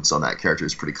influence on that character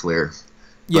is pretty clear.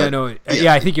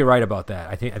 I think you're right about that.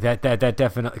 I think that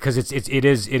definitely, because it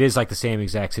is like the same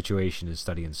exact situation as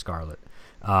Study in Scarlet,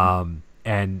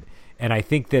 and I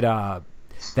think that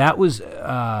that was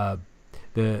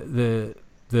the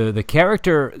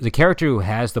character who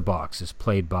has the box is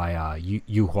played by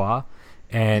Yu Hua.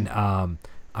 And I'm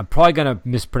probably going to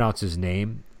mispronounce his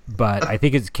name, but I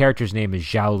think his character's name is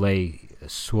Zhao Lei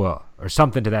Suo, or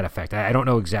something to that effect. I don't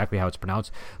know exactly how it's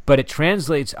pronounced, but it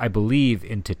translates, I believe,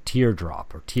 into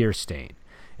teardrop or tear stain.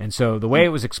 And so the way it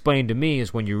was explained to me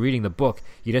is when you're reading the book,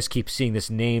 you just keep seeing this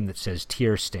name that says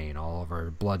tear stain all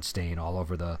over, blood stain all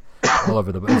over the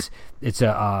it's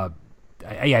a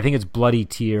I think it's bloody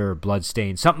tear, blood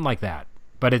stain, something like that.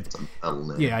 But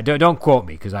don't quote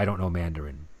me because I don't know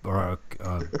Mandarin.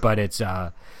 But it's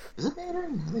is it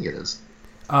Mandarin? I think it is.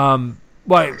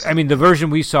 Well, I mean, the version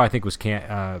we saw, I think was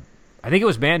I think it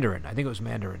was Mandarin.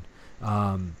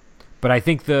 But I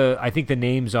think the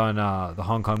names on the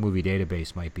Hong Kong Movie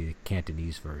Database might be the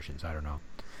Cantonese versions. I don't know.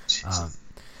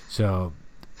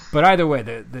 But either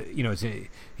way,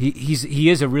 he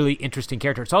is a really interesting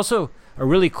character. It's also a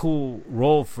really cool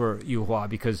role for Yu Hua,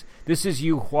 because this is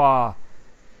Yu Hua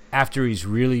after he's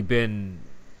really been,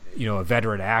 a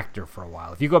veteran actor for a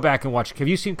while. If you go back and watch, have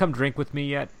you seen Come Drink With Me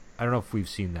yet? I don't know if we've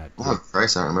seen that. Oh,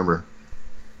 Christ, I don't remember.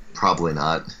 Probably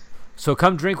not. So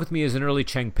Come Drink With Me is an early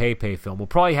Cheng Pei Pei film. We'll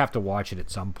probably have to watch it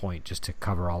at some point just to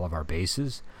cover all of our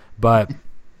bases. But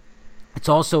it's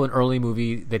also an early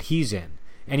movie that he's in.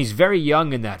 And he's very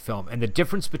young in that film. And the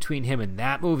difference between him in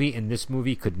that movie and this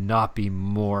movie could not be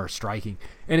more striking.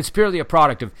 And it's purely a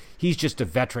product of he's just a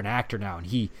veteran actor now. And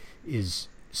he is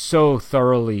so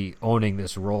thoroughly owning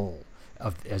this role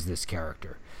as this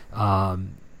character.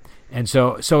 And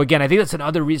so again, I think that's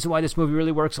another reason why this movie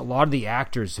really works. A lot of the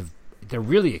actors they're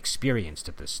really experienced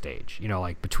at this stage.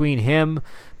 Like between him,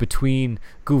 between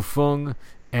Gu Feng,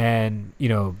 and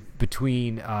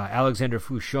between Alexander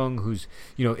Fusheng, who's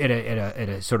at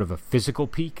a sort of a physical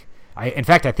peak. In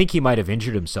fact, I think he might have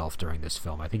injured himself during this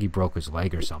film. I think he broke his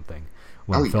leg or something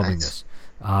while filming this.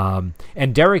 And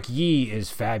Derek Yee is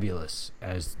fabulous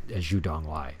as Zhu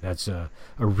Donglai. That's a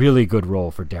really good role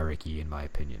for Derek Yee, in my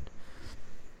opinion.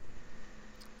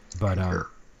 But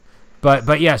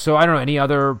yeah. So I don't know,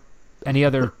 any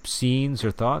other scenes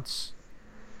or thoughts?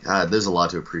 There's a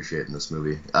lot to appreciate in this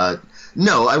movie.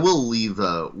 No, I will leave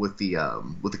with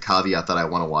the caveat that I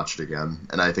want to watch it again,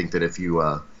 and I think that if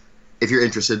you're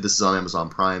interested, this is on Amazon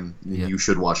Prime. Yep. You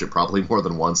should watch it probably more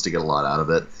than once to get a lot out of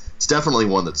it. It's definitely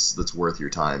one that's worth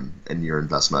your time and your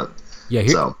investment.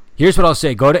 Yeah. Here's what I'll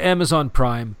say: go to Amazon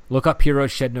Prime, look up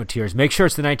Heroes Shed No Tears. Make sure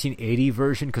it's the 1980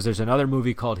 version, because there's another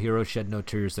movie called Heroes Shed No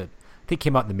Tears that I think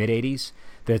came out in the mid 80s.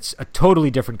 That's a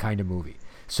totally different kind of movie.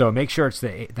 So make sure it's the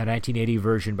 1980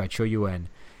 version by Cho Yuen,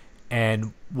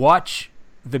 and watch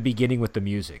the beginning with the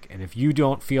music. And if you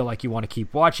don't feel like you want to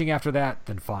keep watching after that,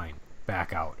 then fine,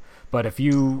 back out. But if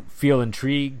you feel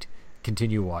intrigued,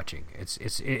 continue watching.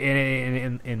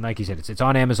 And like you said, it's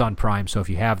on Amazon Prime. So if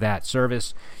you have that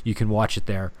service, you can watch it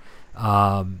there.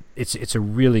 It's a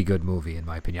really good movie, in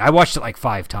my opinion. I watched it like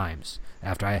 5 times.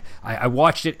 After I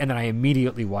watched it, and then I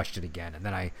immediately watched it again, and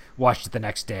then I watched it the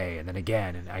next day, and then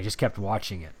again, and I just kept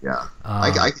watching it. Yeah,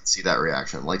 I could see that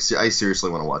reaction. Like, I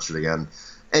seriously want to watch it again,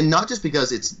 and not just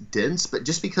because it's dense, but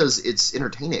just because it's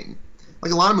entertaining.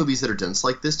 Like, a lot of movies that are dense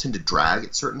like this tend to drag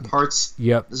at certain parts.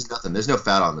 Yep. This is nothing. There's no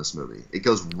fat on this movie. It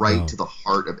goes right to the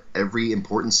heart of every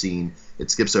important scene. It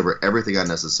skips over everything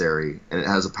unnecessary, and it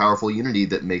has a powerful unity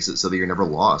that makes it so that you're never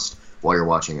lost while you're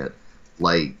watching it.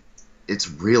 Like, it's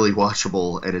really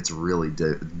watchable, and it's really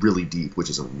really deep, which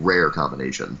is a rare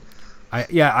combination.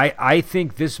 I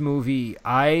think this movie,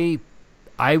 I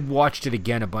I watched it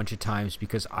again a bunch of times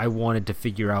because I wanted to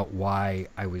figure out why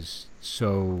I was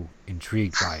so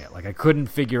intrigued by it. Like, I couldn't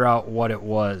figure out what it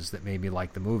was that made me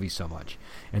like the movie so much,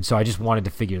 and so I just wanted to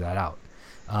figure that out.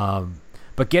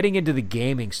 But getting into the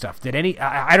gaming stuff,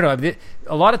 I don't know.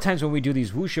 A lot of times when we do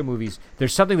these wuxia movies,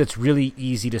 there's something that's really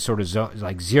easy to sort of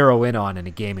zero in on in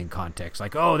a gaming context.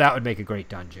 Like, oh, that would make a great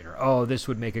dungeon, or oh, this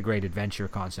would make a great adventure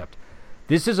concept.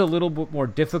 This is a little bit more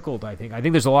difficult, I think. I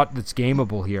think there's a lot that's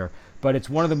gameable here, but it's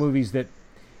one of the movies that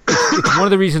it's one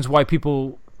of the reasons why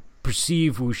people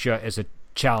perceive wuxia as a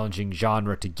challenging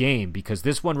genre to game, because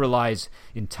this one relies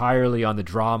entirely on the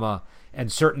drama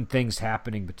and certain things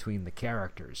happening between the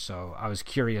characters. So I was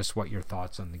curious what your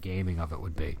thoughts on the gaming of it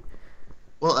would be.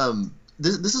 Well,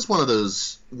 this is one of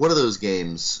those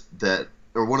games that,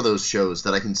 or one of those shows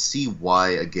that I can see why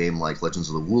a game like Legends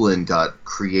of the Wulin got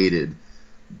created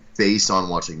based on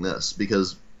watching this,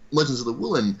 because Legends of the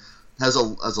Wulin has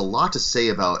a lot to say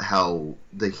about how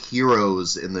the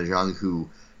heroes in the Jianghu,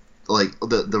 like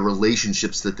the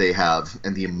relationships that they have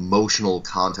and the emotional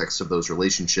context of those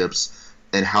relationships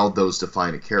and how those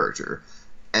define a character.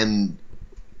 And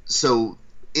so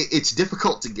it's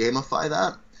difficult to gamify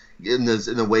that in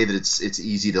a way that it's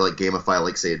easy to like gamify,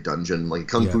 like, say, a dungeon, like a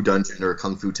kung fu dungeon or a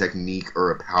kung fu technique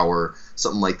or a power,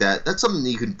 something like that. That's something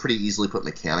that you can pretty easily put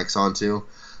mechanics onto.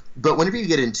 But whenever you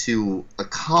get into a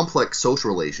complex social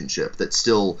relationship that's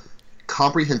still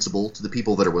comprehensible to the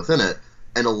people that are within it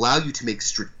and allow you to make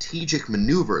strategic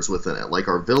maneuvers within it, like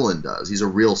our villain does, he's a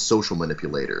real social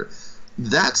manipulator.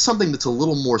 That's something that's a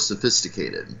little more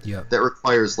sophisticated. Yep. That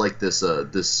requires like this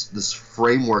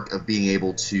framework of being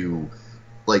able to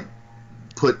like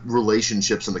put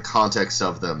relationships in the context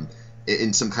of them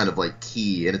in some kind of like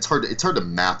key, and it's hard to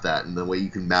map that in the way you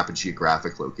can map a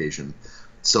geographic location.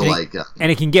 So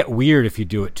and it can get weird if you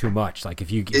do it too much. Like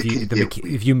if you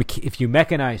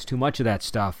mechanize too much of that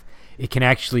stuff, it can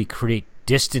actually create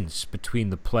distance between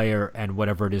the player and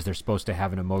whatever it is they're supposed to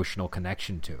have an emotional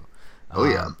connection to.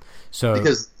 So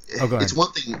because it's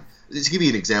one thing. To give you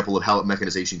an example of how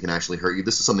mechanization can actually hurt you,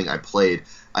 this is something I played.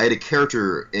 I had a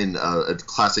character in a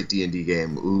classic D&D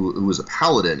game who was a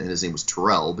paladin, and his name was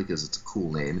Terrell because it's a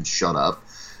cool name, and shut up.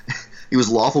 He was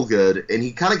lawful good, and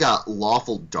he kind of got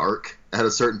lawful dark. At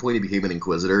a certain point, he became an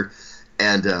inquisitor,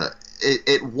 and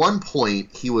at one point,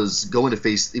 he was on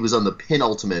the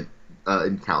penultimate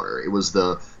encounter. It was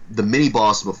the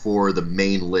mini-boss before the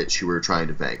main lich who we were trying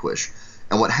to vanquish.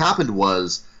 And what happened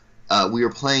was, we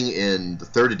were playing in the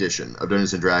 3rd edition of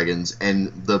Dungeons & Dragons,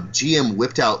 and the GM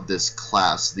whipped out this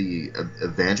class, the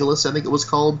Evangelist, I think it was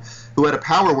called, who had a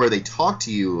power where they talk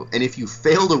to you, and if you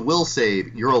failed a will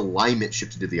save, your alignment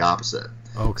shifted to the opposite.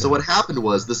 Okay. So what happened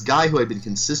was, this guy who had been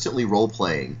consistently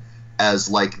role-playing as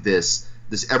like this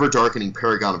ever-darkening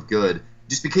paragon of good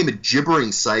just became a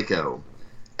gibbering psycho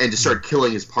and just started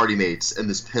killing his party mates in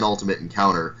this penultimate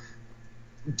encounter,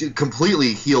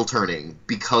 completely heel-turning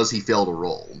because he failed a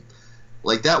roll.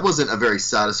 Like, that wasn't a very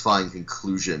satisfying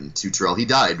conclusion to Terrell. He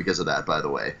died because of that, by the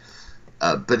way.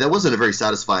 But that wasn't a very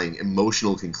satisfying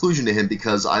emotional conclusion to him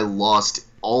because I lost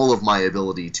all of my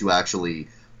ability to actually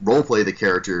roleplay the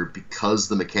character because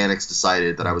the mechanics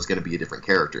decided that I was going to be a different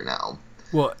character now.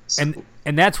 Well, and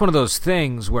that's one of those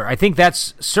things where I think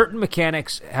that's certain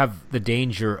mechanics have the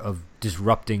danger of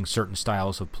disrupting certain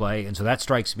styles of play, and so that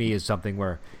strikes me as something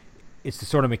where it's the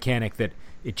sort of mechanic that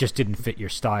it just didn't fit your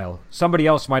style. Somebody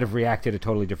else might have reacted a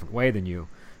totally different way than you,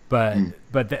 but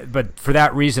for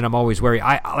that reason, I'm always wary.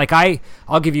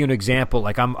 I'll give you an example.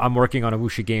 Like I'm working on a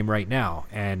wuxia game right now,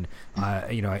 and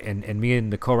and me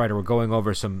and the co-writer were going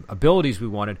over some abilities we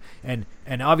wanted, and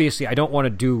obviously I don't want to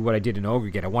do what I did in Ogre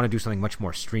Gate. I want to do something much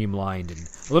more streamlined and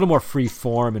a little more free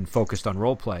form and focused on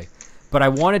role play. But I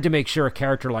wanted to make sure a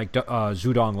character like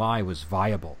Zudong Lai was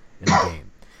viable in the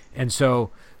game, and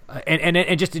so.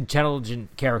 And just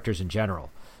intelligent characters in general.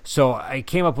 So I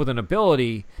came up with an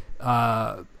ability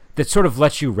that sort of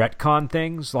lets you retcon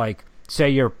things. Like,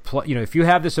 say if you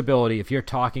have this ability, if you're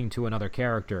talking to another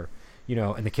character,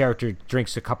 and the character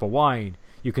drinks a cup of wine,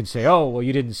 you can say, "Oh, well,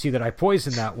 you didn't see that I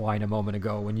poisoned that wine a moment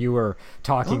ago when you were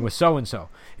talking with so and so."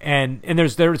 And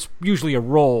there's usually a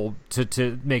role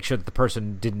to make sure that the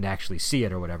person didn't actually see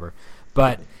it or whatever.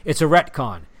 But it's a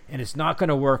retcon, and it's not going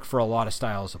to work for a lot of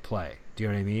styles of play. Do you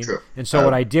know what I mean? Sure. And so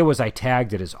what I did was I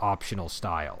tagged it as optional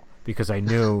style because I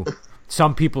knew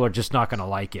some people are just not going to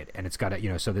like it, and it's got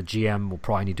to, so the GM will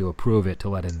probably need to approve it to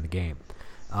let it in the game.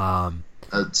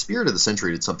 Spirit of the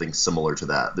Century did something similar to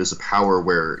that. There's a power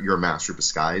where you're a master of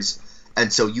disguise,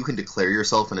 And so you can declare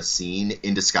yourself in a scene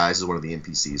in disguise as one of the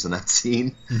NPCs in that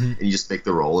scene, and you just make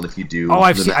the roll. And if you do,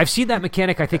 I've seen that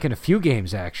mechanic. I think in a few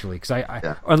games actually, because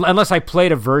unless I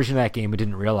played a version of that game and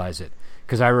didn't realize it,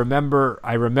 because I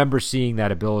remember seeing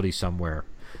that ability somewhere.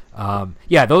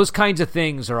 Those kinds of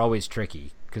things are always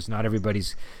tricky because not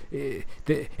everybody's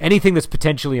anything that's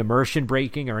potentially immersion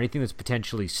breaking or anything that's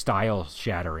potentially style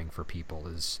shattering for people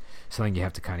is something you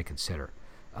have to kind of consider.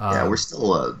 We're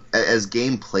still as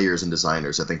game players and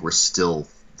designers. I think we're still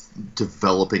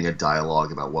developing a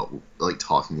dialogue about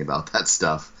talking about that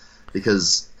stuff,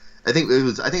 because I think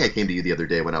I came to you the other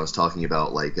day when I was talking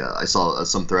about I saw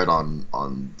some thread on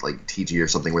like TG or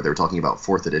something where they were talking about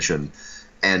 4th edition,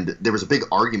 and there was a big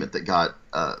argument that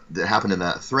happened in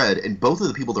that thread, and both of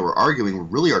the people that were arguing were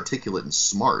really articulate and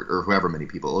smart, or however many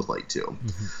people it looked like too.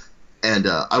 Mm-hmm. And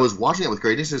I was watching it with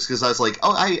great interest because I was like,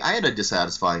 I had a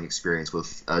dissatisfying experience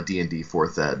with D&D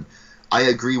 4th Ed. I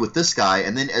agree with this guy.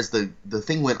 And then as the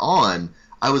thing went on,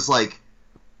 I was like,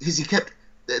 because he kept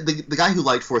the guy who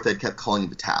liked 4th Ed kept calling him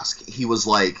to task. He was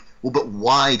like, well, but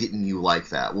why didn't you like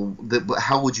that? Well, but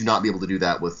how would you not be able to do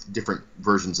that with different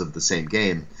versions of the same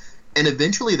game? And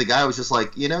eventually the guy was just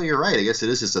like, you're right. I guess it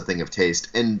is just a thing of taste.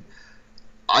 And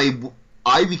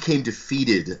I became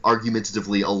defeated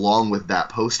argumentatively along with that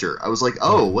poster. I was like,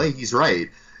 oh, wait, he's right.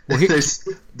 Well,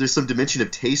 there's some dimension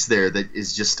of taste there that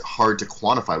is just hard to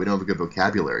quantify. We don't have a good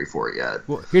vocabulary for it yet.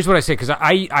 Well, here's what I say, because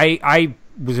I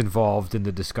was involved in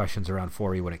the discussions around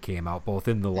 4E when it came out, both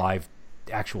in the live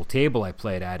actual table I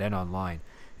played at and online.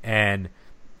 And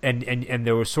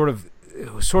there was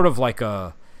it was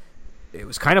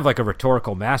kind of like a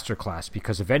rhetorical masterclass,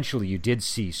 because eventually you did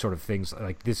see sort of things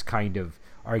like this kind of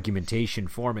argumentation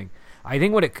forming. I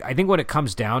think when it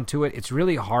comes down to it, it's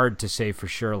really hard to say for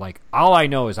sure. Like, all I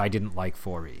know is I didn't like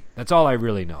 4E. That's all I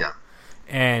really know. Yeah.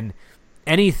 And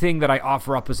anything that I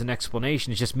offer up as an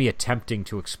explanation is just me attempting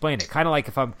to explain it. Kind of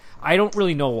like I don't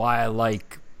really know why I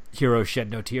like Heroes Shed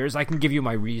No Tears. I can give you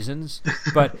my reasons,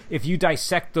 but if you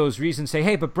dissect those reasons, say,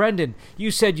 hey, but Brendan,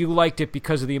 you said you liked it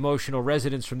because of the emotional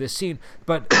resonance from this scene,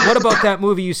 but what about that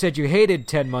movie you said you hated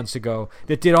 10 months ago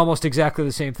that did almost exactly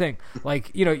the same thing?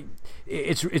 Like,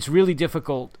 it's really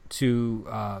difficult to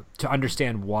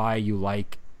understand why you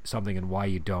like something and why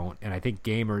you don't, and I think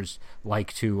gamers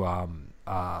like to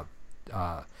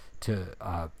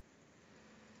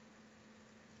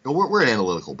we're an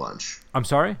analytical bunch. I'm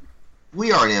sorry?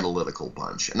 We are an analytical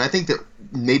bunch, and I think that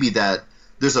maybe that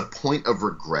there's a point of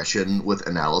regression with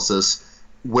analysis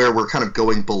where we're kind of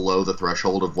going below the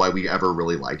threshold of why we ever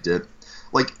really liked it.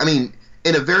 Like, I mean,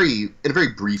 in a very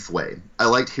brief way, I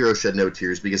liked Heroes Shed No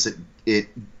Tears because it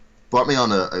brought me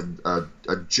on a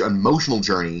emotional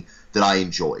journey that I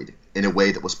enjoyed in a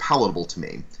way that was palatable to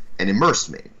me and immersed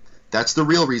me. That's the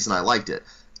real reason I liked it.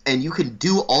 And you can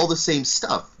do all the same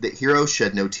stuff that Heroes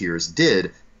Shed No Tears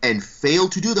did and fail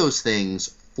to do those things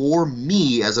for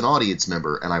me as an audience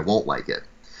member, and I won't like it.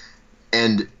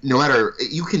 And no matter,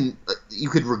 you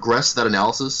could regress that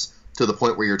analysis to the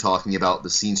point where you're talking about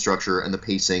the scene structure and the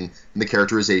pacing and the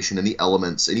characterization and the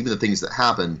elements and even the things that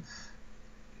happen,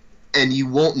 and you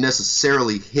won't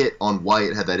necessarily hit on why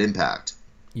it had that impact.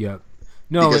 Yeah,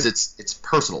 no, because it's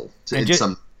personal to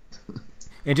some.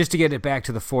 And just to get it back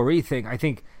to the 4E thing, I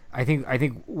think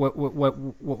what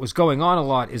was going on a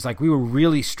lot is like we were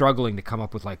really struggling to come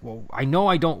up with like, well, I know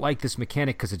I don't like this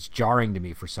mechanic because it's jarring to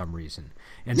me for some reason.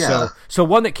 And so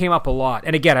one that came up a lot,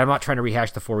 and again, I'm not trying to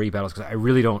rehash the 4E battles because I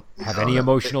really don't have any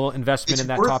emotional investment in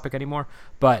that topic anymore.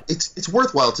 But it's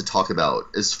worthwhile to talk about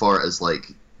as far as like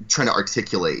trying to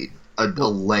articulate a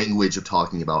language of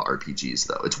talking about RPGs,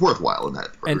 though. It's worthwhile in that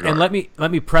regard. And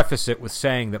let me preface it with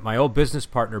saying that my old business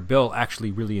partner Bill actually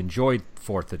really enjoyed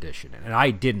 4th edition, and I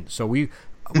didn't. So we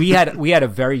had a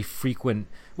very frequent.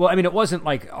 Well, I mean, it wasn't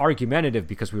like argumentative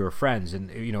because we were friends, and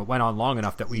it went on long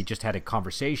enough that we just had a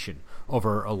conversation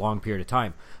over a long period of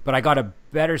time. But I got a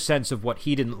better sense of what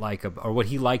he didn't like or what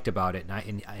he liked about it,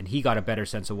 and he got a better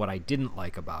sense of what I didn't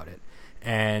like about it.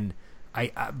 And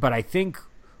but I think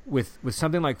with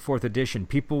something like 4th edition,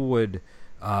 people would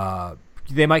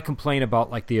they might complain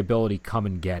about like the ability come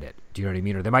and get it. Do you know what I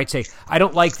mean? Or they might say, I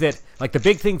don't like that. Like the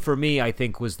big thing for me, I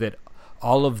think, was that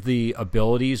all of the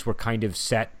abilities were kind of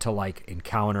set to like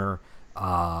encounter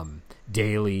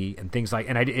daily and things like,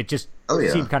 and it just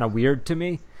seemed kind of weird to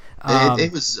me.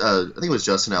 It was I think it was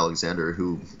Justin Alexander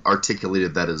who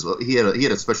articulated that as well. He had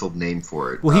a special name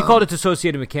for it. Well, he called it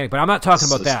dissociated mechanic, but I'm not talking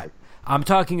about that. I'm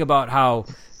talking about how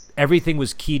everything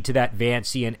was keyed to that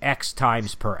Vancian X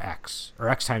times per X or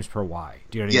X times per Y.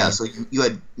 Do you know what I mean? Yeah, so you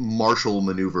had martial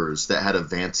maneuvers that had a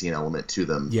Vancian element to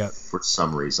them for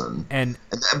some reason.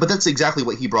 But that's exactly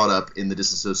what he brought up in the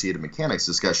disassociated mechanics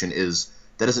discussion, is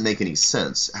that doesn't make any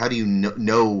sense. How do you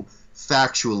know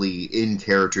factually in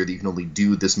character that you can only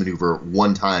do this maneuver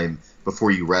one time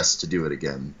before you rest to do it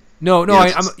again? No,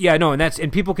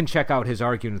 and people can check out his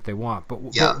argument if they want. But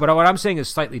what I'm saying is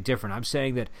slightly different. I'm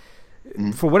saying that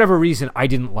for whatever reason, I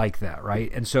didn't like that,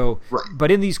 right? And so, but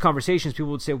in these conversations,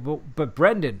 people would say, well, but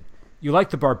Brendan, you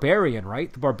like the Barbarian,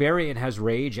 right? The Barbarian has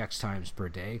rage X times per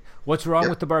day. What's wrong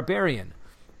with the Barbarian?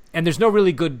 And there's no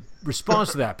really good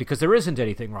response to that, because there isn't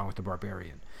anything wrong with the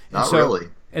Barbarian. Not really.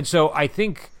 And so I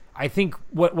think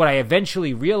what I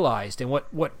eventually realized, and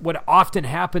what often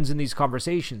happens in these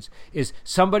conversations, is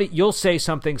you'll say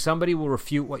something, somebody will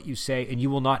refute what you say, and you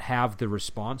will not have the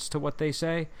response to what they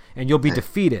say, and you'll be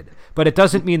defeated. But it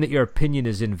doesn't mean that your opinion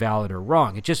is invalid or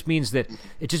wrong. It just means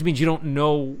you don't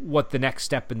know what the next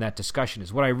step in that discussion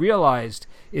is. What I realized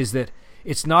is that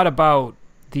it's not about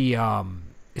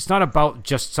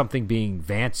just something being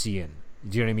Vancian.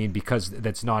 Do you know what I mean? Because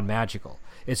that's non-magical.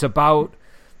 It's about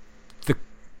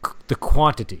the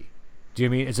quantity. Do you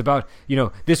know what I mean? It's about,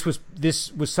 this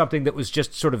was something that was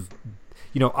just sort of,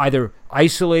 either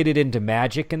isolated into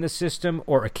magic in the system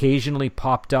or occasionally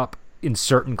popped up in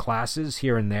certain classes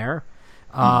here and there,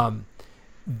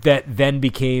 that then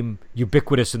became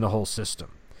ubiquitous in the whole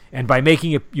system. And by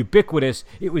making it ubiquitous,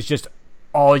 it was just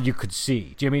all you could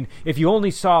see. Do you know what I mean? If you only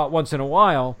saw it once in a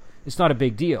while, it's not a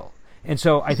big deal. And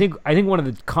so I think one of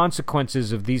the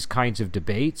consequences of these kinds of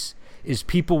debates is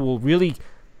people will really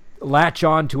latch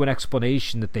on to an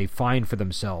explanation that they find for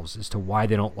themselves as to why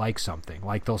they don't like something.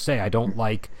 Like they'll say, I don't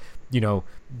like, the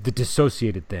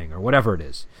dissociated thing or whatever it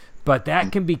is. But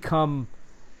that can become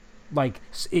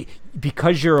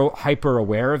because you're hyper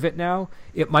aware of it now,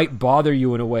 it might bother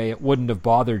you in a way it wouldn't have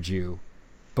bothered you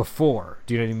before.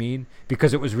 Do you know what I mean?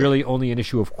 Because it was really only an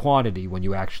issue of quantity when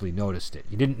you actually noticed it.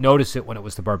 You didn't notice it when it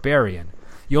was the Barbarian.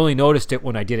 You only noticed it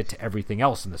when I did it to everything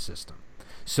else in the system.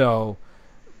 So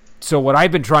what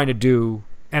I've been trying to do,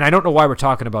 and I don't know why we're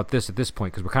talking about this at this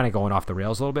point, because we're kind of going off the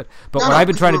rails a little bit, but what I've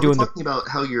been trying to do we're talking about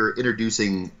how you're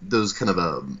introducing those kind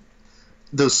of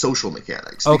those social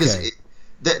mechanics, because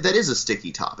that is a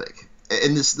sticky topic,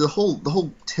 and the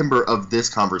whole timber of this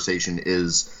conversation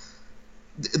is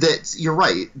that you're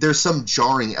right. There's some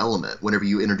jarring element whenever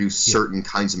you introduce certain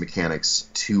kinds of mechanics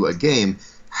to a game.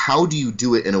 How do you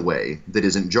do it in a way that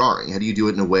isn't jarring? How do you do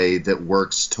it in a way that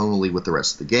works tonally with the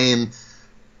rest of the game?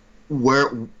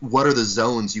 What are the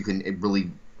zones you can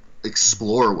really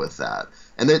explore with that?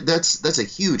 And that's a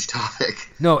huge topic.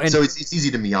 So it's easy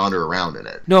to meander around in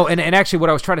it. No, and actually what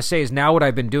I was trying to say is now what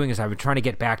I've been doing is I've been trying to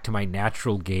get back to my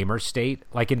natural gamer state.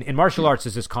 Like in martial arts,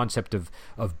 there's this concept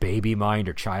of baby mind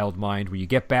or child mind, where you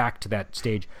get back to that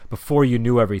stage before you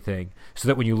knew everything, so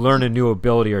that when you learn a new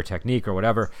ability or technique or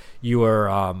whatever, you're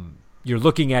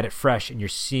looking at it fresh and you're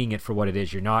seeing it for what it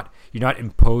is. You're not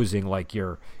imposing like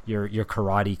your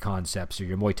karate concepts or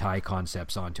your Muay Thai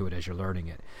concepts onto it as you're learning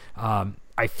it.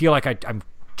 I feel like I'm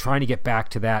trying to get back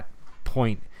to that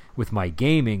point with my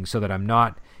gaming, so that I'm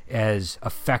not as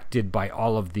affected by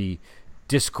all of the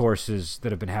discourses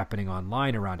that have been happening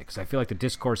online around it, because I feel like the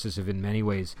discourses have in many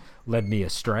ways led me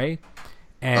astray.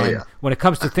 And when it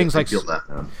comes to things like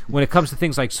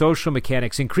social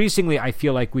mechanics, increasingly I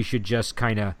feel like we should just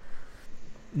kind of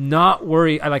not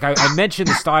worry. I mentioned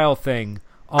the style thing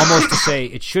almost to say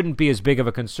it shouldn't be as big of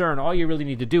a concern. All you really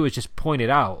need to do is just point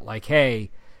it out, like, hey,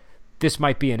 this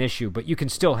might be an issue, but you can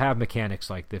still have mechanics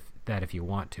like that if you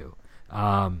want to.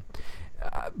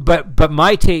 But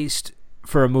my taste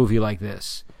for a movie like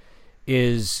this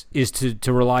is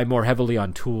to rely more heavily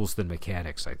on tools than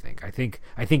mechanics. I think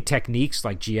techniques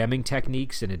like GMing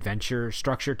techniques and adventure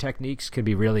structure techniques can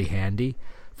be really handy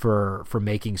for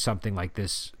making something like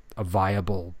this a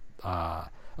viable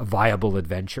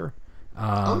adventure.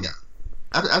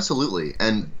 Absolutely.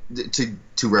 And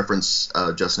to reference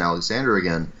Justin Alexander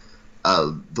again,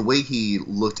 the way he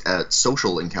looked at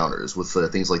social encounters with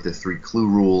things like the 3-clue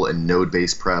rule and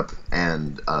node-based prep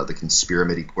and the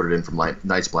conspirament he ported in from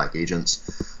Night's Black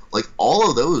Agents, like all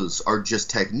of those are just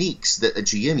techniques that a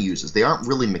GM uses. They aren't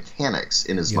really mechanics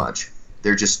in as much.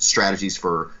 They're just strategies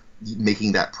for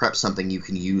making that prep something you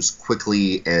can use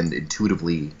quickly and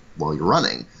intuitively while you're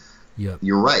running.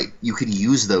 You're right. You can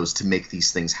use those to make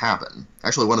these things happen.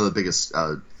 Actually, one of the biggest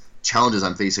challenges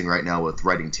I'm facing right now with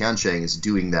writing Tiansheng is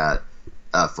doing that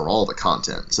for all the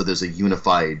content. So there's a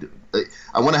unified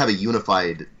I want to have a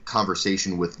unified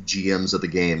conversation with GMs of the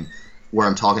game where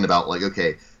I'm talking about, like,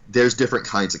 okay, there's different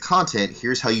kinds of content.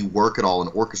 Here's how you work it all and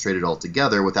orchestrate it all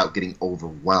together without getting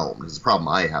overwhelmed. Because the problem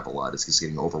I have a lot is just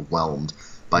getting overwhelmed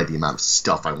by the amount of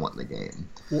stuff I want in the game.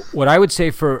 What I would say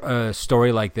for a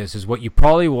story like this is what you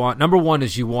probably want. Number one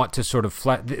is you want to sort of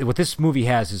what this movie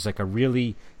has is like a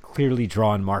really clearly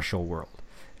drawn martial world,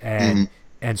 and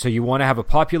so you want to have a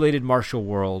populated martial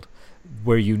world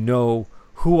where you know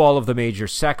who all of the major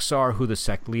sects are, who the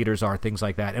sect leaders are, things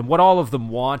like that, and what all of them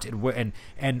want, and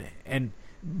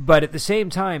but at the same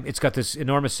time, it's got this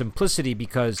enormous simplicity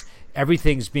because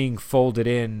everything's being folded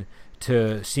in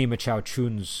to Sima Chao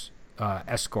Chun's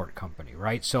escort company,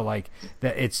 right? So like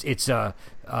that, it's a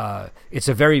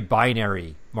very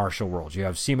binary martial world. You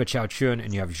have Sima Chao Chun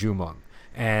and you have Zhu Meng,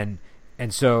 and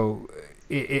so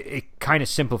it kind of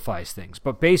simplifies things.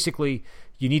 But basically,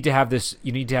 you need to have this.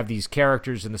 You need to have these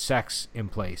characters and the sects in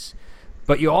place,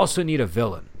 but you also need a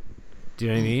villain. Do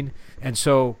you know what I mean? And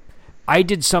so I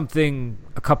did something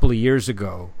a couple of years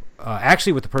ago,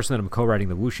 actually with the person that I'm co-writing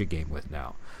the Wuxia game with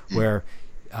now, where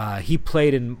he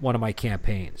played in one of my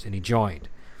campaigns and he joined.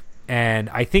 And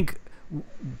I think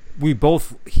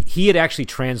he had actually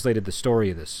translated the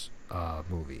story of this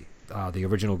movie, the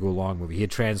original Gulong movie. He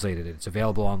had translated it. It's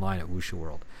available online at Wuxia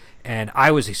World. And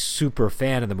I was a super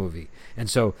fan of the movie. And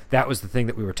so that was the thing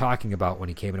that we were talking about when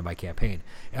he came into my campaign.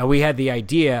 And we had the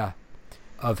idea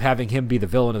of having him be the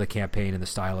villain of the campaign in the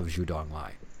style of Zhu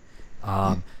Donglai.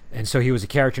 And so he was a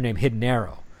character named Hidden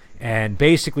Arrow. And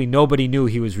basically nobody knew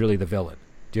he was really the villain.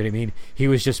 Do you know what I mean? He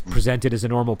was just presented as a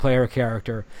normal player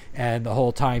character, and the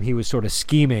whole time he was sort of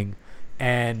scheming.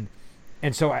 And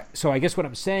so I guess what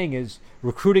I'm saying is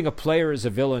recruiting a player as a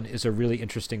villain is a really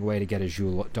interesting way to get a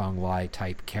Zhu Donglai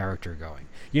type character going.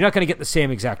 You're not going to get the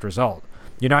same exact result.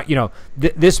 You're not,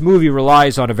 this movie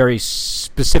relies on a very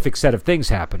specific set of things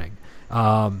happening.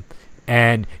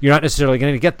 And you're not necessarily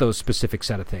going to get those specific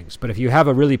set of things. But if you have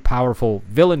a really powerful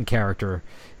villain character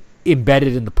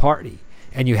embedded in the party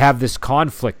and you have this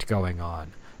conflict going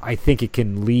on, I think it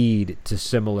can lead to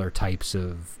similar types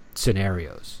of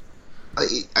scenarios.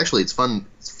 Actually, it's fun.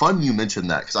 It's fun you mentioned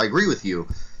that because I agree with you,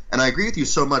 and I agree with you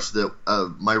so much that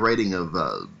my writing of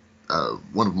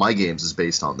one of my games is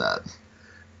based on that.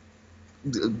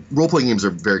 Role-playing games are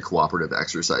very cooperative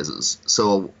exercises.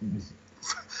 So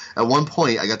at one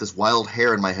point, I got this wild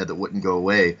hair in my head that wouldn't go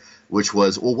away, which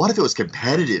was, well, what if it was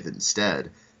competitive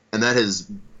instead? And that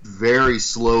has very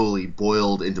slowly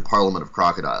boiled into Parliament of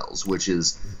Crocodiles, which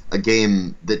is a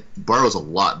game that borrows a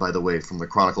lot, by the way, from the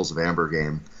Chronicles of Amber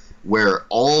game, where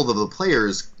all of the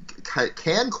players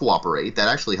can cooperate. That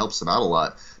actually helps them out a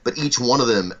lot. But each one of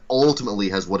them ultimately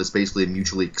has what is basically a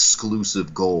mutually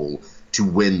exclusive goal to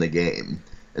win the game.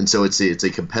 And so it's a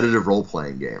competitive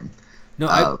role-playing game.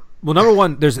 No, well, number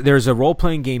one, there's a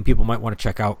role-playing game people might want to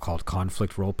check out called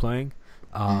Conflict Role-Playing.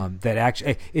 That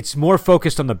actually, it's more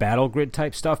focused on the battle grid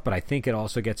type stuff, but I think it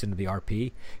also gets into the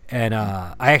RP. And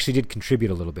I actually did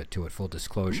contribute a little bit to it, full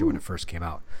disclosure, when it first came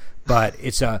out. But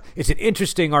it's an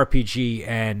interesting RPG,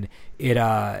 and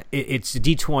it's a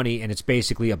D20, and it's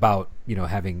basically about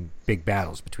having big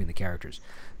battles between the characters.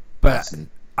 But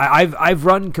I've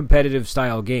run competitive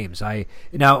style games.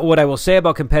 Now what I will say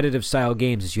about competitive style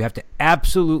games is you have to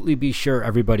absolutely be sure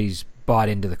everybody's bought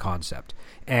into the concept.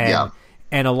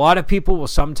 And a lot of people will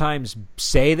sometimes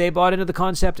say they bought into the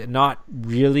concept and not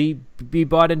really be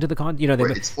bought into the concept.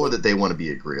 It's more that they want to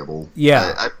be agreeable.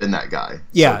 Yeah, I've been that guy.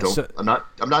 Yeah, so I'm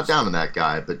not down on that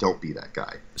guy, but don't be that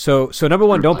guy. So number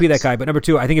one, don't be that guy. But number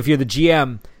two, I think if you're the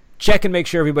GM, check and make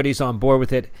sure everybody's on board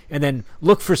with it, and then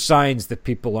look for signs that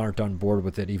people aren't on board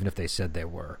with it, even if they said they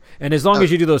were. And as long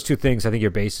as you do those two things, I think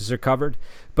your bases are covered.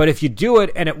 But if you do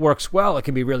it and it works well, it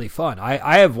can be really fun.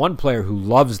 I have one player who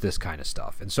loves this kind of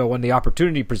stuff, and so when the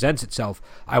opportunity presents itself,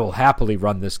 I will happily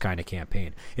run this kind of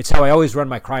campaign. It's how I always run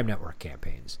my Crime Network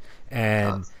campaigns.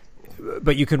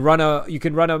 But you can run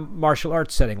a martial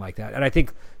arts setting like that, and I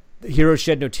think Heroes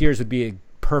Shed No Tears would be a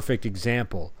perfect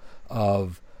example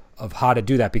of how to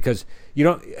do that, because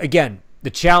the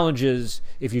challenge is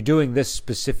if you're doing this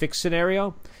specific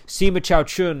scenario, Sima Chao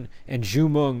Chun and Zhu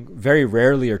Meng very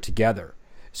rarely are together.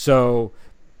 So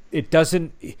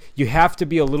you have to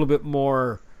be a little bit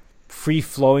more free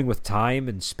flowing with time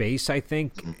and space, I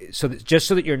think, so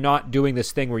that you're not doing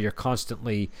this thing where you're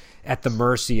constantly at the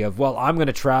mercy of, well, I'm going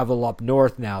to travel up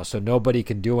north now so nobody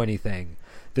can do anything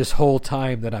this whole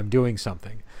time that I'm doing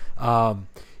something.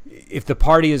 If the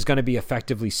party is going to be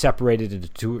effectively separated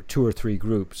into two or three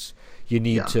groups, you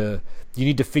need to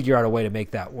figure out a way to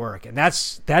make that work, and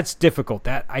that's difficult.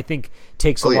 That I think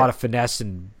takes a lot of finesse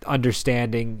and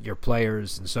understanding your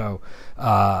players, and so.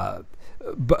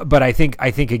 But I think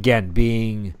again,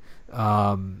 being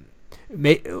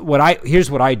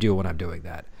here's what I do when I'm doing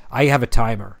that. I have a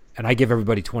timer and I give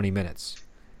everybody 20 minutes.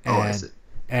 And, I see.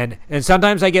 And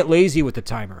sometimes I get lazy with the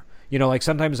timer. Like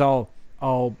sometimes I'll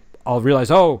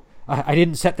realize, I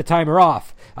didn't set the timer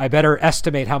off. I better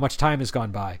estimate how much time has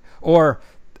gone by. Or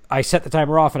I set the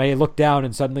timer off and I look down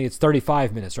and suddenly it's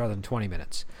 35 minutes rather than 20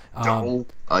 minutes.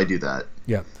 I do that.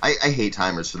 Yeah. I hate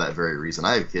timers for that very reason.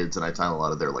 I have kids and I time a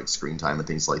lot of their like screen time and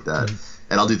things like that.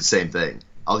 And I'll do the same thing.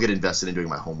 I'll get invested in doing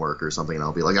my homework or something and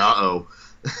I'll be like, uh-oh.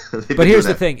 But here's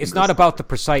the thing. It's not about the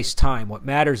precise time. What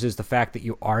matters is the fact that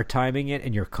you are timing it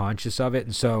and you're conscious of it.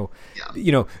 And so,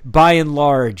 by and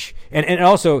large, and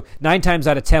also 9 times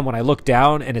out of 10, when I look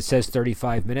down and it says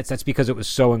 35 minutes, that's because it was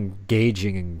so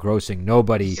engaging and engrossing.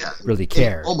 Nobody really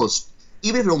cared. Almost,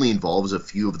 even if it only involves a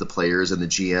few of the players and the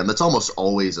GM, that's almost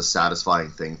always a satisfying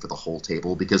thing for the whole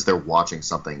table because they're watching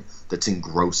something that's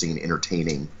engrossing and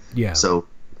entertaining. Yeah. So,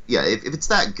 yeah, if it's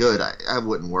that good, I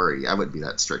wouldn't worry. I wouldn't be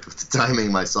that strict with the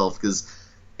timing myself because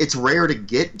it's rare to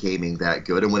get gaming that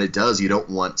good. And when it does, you don't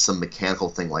want some mechanical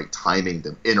thing like timing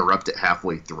to interrupt it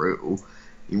halfway through.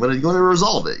 You want to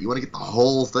resolve it. You want to get the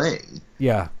whole thing.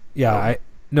 Yeah.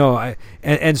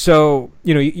 And so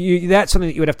that's something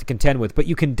that you would have to contend with, but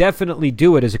you can definitely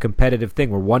do it as a competitive thing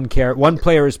where one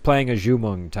player is playing a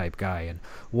Zhumeng type guy, and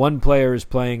one player is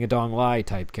playing a Dong Lai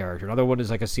type character. Another one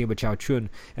is like a Sima Chao Chun.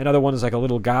 Another one is like a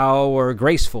little Gao or a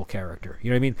graceful character. You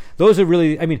know what I mean? Those are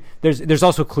really. I mean, there's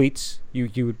also cleats.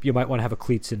 You might want to have a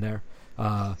cleats in there.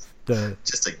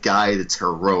 Just a guy that's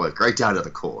heroic right down to the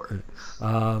core.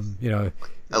 I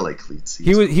like cleats.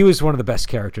 He was one of the best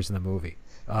characters in the movie.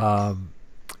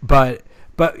 But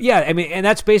yeah, I mean, and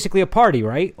that's basically a party,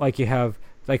 right? Like you have,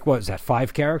 like, what is that,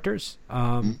 5 characters?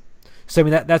 So I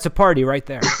mean, that's a party right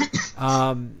there.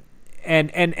 And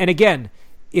again,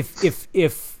 if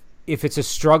it's a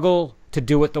struggle to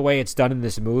do it the way it's done in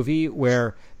this movie,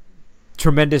 where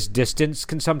tremendous distance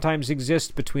can sometimes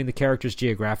exist between the characters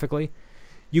geographically,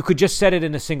 you could just set it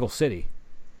in a single city.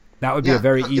 That would be a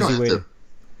very easy way to.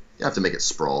 You have to make it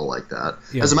sprawl like that.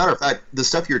 Yeah. As a matter of fact, the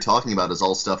stuff you're talking about is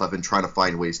all stuff I've been trying to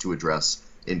find ways to address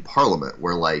in Parliament,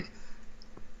 where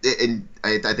and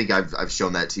I think I've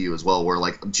shown that to you as well, where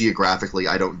like geographically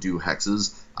I don't do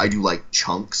hexes, I do like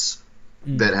chunks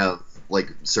that have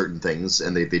like certain things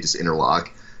and they just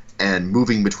interlock, and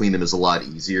moving between them is a lot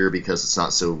easier because it's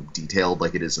not so detailed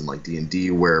like it is in like D&D,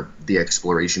 where the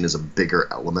exploration is a bigger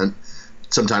element.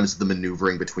 Sometimes the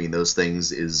maneuvering between those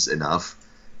things is enough,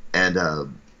 and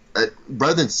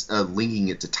rather than linking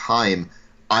it to time,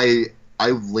 I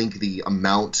link the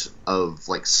amount of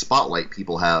like spotlight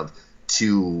people have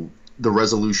to the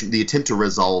resolution, the attempt to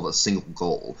resolve a single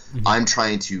goal. Mm-hmm. I'm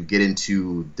trying to get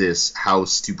into this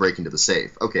house to break into the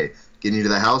safe. Okay, getting into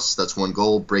the house, that's one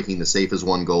goal. Breaking the safe is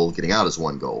one goal. Getting out is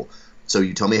one goal. So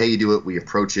you tell me how you do it. We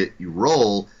approach it. You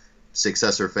roll,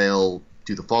 success or fail,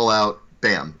 do the fallout,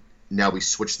 bam. Now we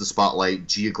switch the spotlight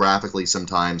geographically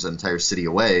sometimes an entire city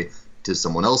away to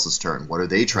someone else's turn. What are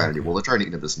they trying to do? Well, they're trying to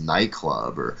get into this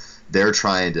nightclub, or they're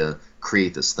trying to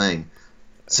create this thing.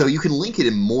 So you can link it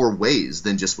in more ways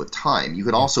than just with time. You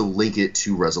can also link it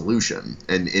to resolution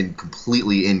and in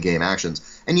completely in-game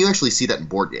actions. And you actually see that in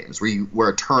board games, where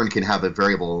a turn can have a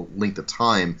variable length of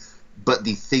time, but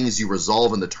the things you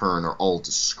resolve in the turn are all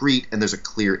discrete, and there's a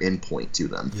clear endpoint to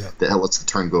them that lets the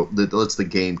turn go, that lets the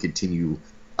game continue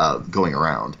going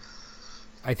around.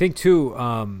 I think too.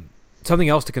 Something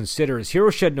else to consider is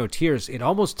Heroes Shed No Tears. It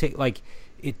almost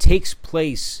takes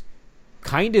place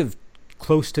kind of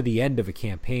close to the end of a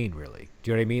campaign. Really,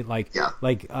 do you know what I mean?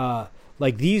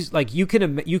 You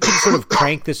can sort of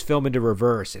crank this film into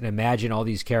reverse and imagine all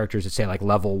these characters at say like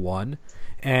level 1,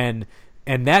 and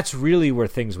that's really where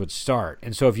things would start.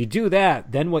 And so if you do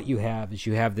that, then what you have is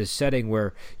this setting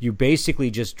where you basically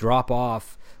just drop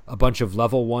off a bunch of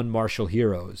level 1 martial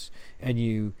heroes, and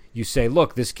you say,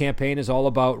 look, this campaign is all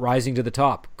about rising to the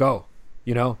top. Go,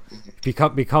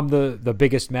 become the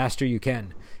biggest master you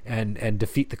can, and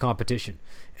defeat the competition.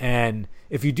 And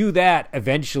if you do that,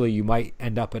 eventually you might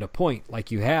end up at a point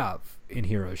like you have in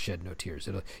Heroes Shed No Tears.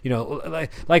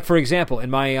 Like for example, in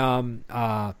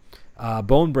my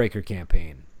Bonebreaker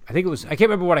campaign, I can't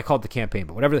remember what I called the campaign,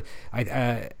 but whatever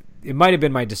it might have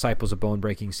been my Disciples of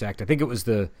Bonebreaking Sect. I think it was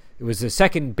the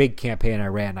second big campaign I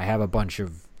ran. I have a bunch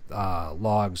of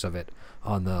logs of it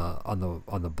on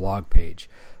the blog page,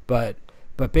 but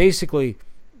basically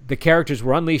the characters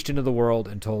were unleashed into the world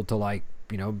and told to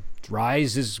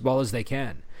rise as well as they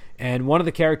can. And one of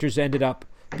the characters ended up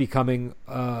becoming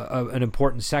an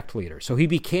important sect leader. So he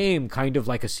became kind of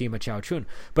like a Sima Chao Chun,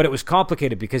 but it was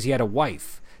complicated because he had a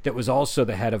wife that was also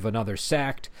the head of another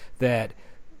sect that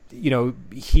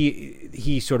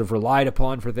he sort of relied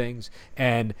upon for things,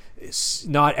 and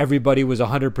not everybody was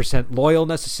 100% loyal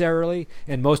necessarily,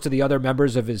 and most of the other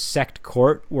members of his sect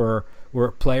court were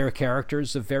player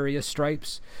characters of various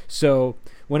stripes. So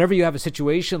whenever you have a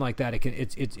situation like that,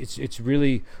 it's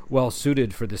really well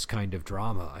suited for this kind of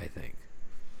drama, I think.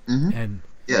 Mm-hmm. And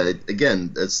yeah,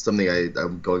 again, that's something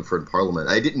I'm going for in Parliament.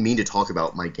 I didn't mean to talk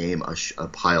about my game a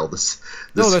pile this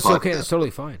no, that's podcast. okay. That's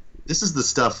totally fine. This is the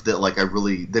stuff that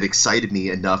that excited me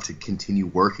enough to continue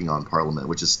working on Parliament,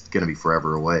 which is going to be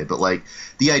forever away. But like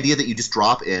the idea that you just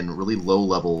drop in really low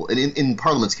level, and in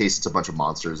Parliament's case, it's a bunch of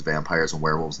monsters, vampires, and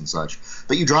werewolves and such.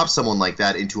 But you drop someone like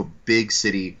that into a big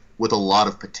city with a lot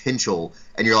of potential,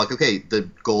 and you're like, okay, the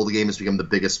goal of the game is to become the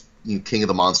biggest king of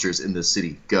the monsters in this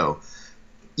city. Go.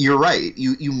 You're right.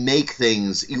 You make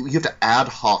things. You have to ad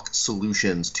hoc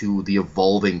solutions to the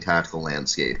evolving tactical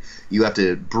landscape. You have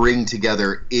to bring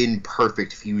together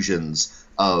imperfect fusions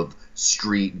of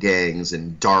street gangs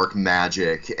and dark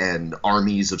magic and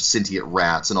armies of sentient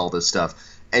rats and all this stuff.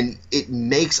 And it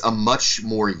makes a much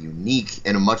more unique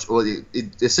and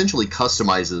it essentially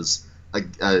customizes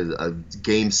a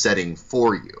game setting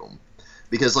for you.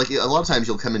 Because like a lot of times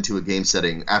you'll come into a game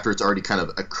setting after it's already kind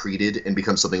of accreted and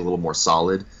becomes something a little more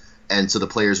solid, and so the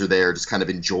players are there just kind of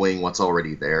enjoying what's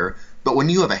already there. But when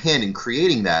you have a hand in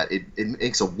creating that, it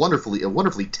makes a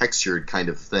wonderfully textured kind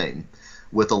of thing,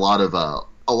 with a lot of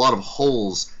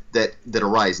holes that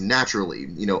arise naturally.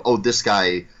 This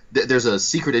guy. There's a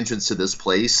secret entrance to this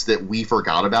place that we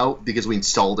forgot about because we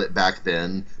installed it back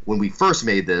then when we first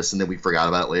made this, and then we forgot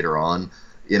about it later on.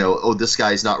 This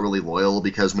guy's not really loyal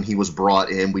because when he was brought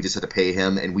in, we just had to pay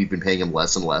him, and we've been paying him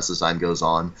less and less as time goes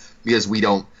on because we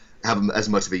don't have as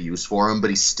much of a use for him, but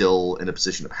he's still in a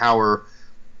position of power.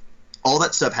 All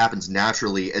that stuff happens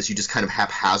naturally as you just kind of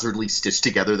haphazardly stitch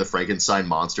together the Frankenstein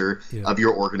monster of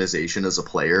your organization as a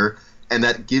player, and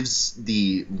that gives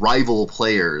the rival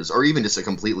players, or even just a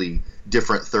completely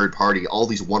different third party, all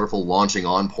these wonderful launching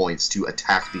on points to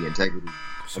attack the integrity.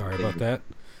 Sorry about that.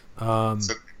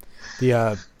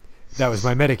 That was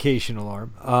my medication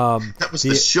alarm. That was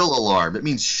the shill alarm. It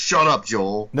means shut up,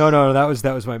 Joel. No,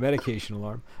 that was my medication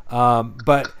alarm.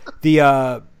 But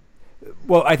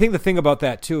I think the thing about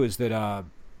that too is that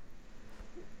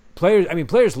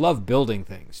players love building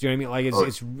things. Do you know what I mean?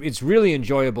 Like it's really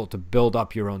enjoyable to build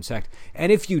up your own sect.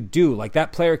 And if you do, like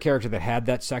that player character that had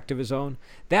that sect of his own,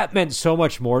 that meant so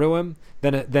much more to him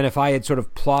than if I had sort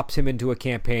of plopped him into a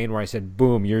campaign where I said,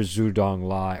 boom, you're Zudong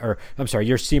Lai, or I'm sorry,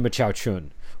 you're Sima Chao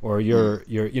Chun, or you're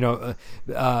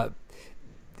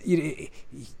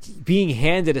being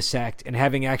handed a sect and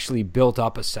having actually built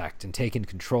up a sect and taken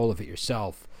control of it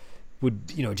yourself would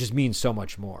just mean so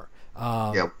much more.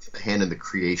 Hand in the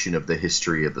creation of the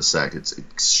history of the sect, it's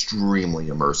extremely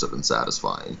immersive and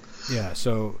satisfying. Yeah,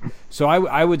 so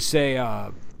I would say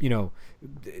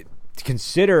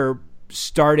consider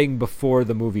starting before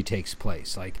the movie takes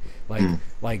place. Like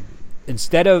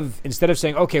instead of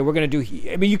saying, okay, we're going to do.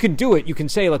 I mean, you can do it. You can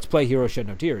say, let's play Heroes Shed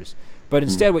No Tears. But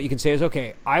instead, what you can say is,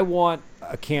 okay, I want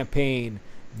a campaign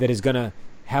that is going to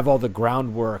have all the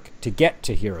groundwork to get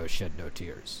to Heroes Shed No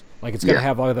Tears. Like it's going to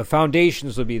have all the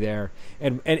foundations will be there,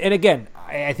 and again,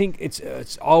 I think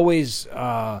it's always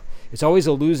a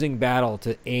losing battle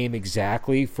to aim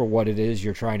exactly for what it is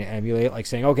you're trying to emulate. Like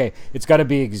saying, okay, it's got to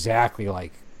be exactly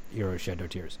like Heroes Shed No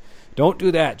Tears. Don't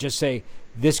do that. Just say,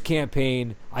 this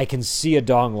campaign, I can see a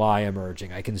Dong Lai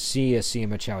emerging. I can see a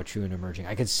Sima Chao Chun emerging.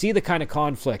 I can see the kind of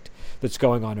conflict that's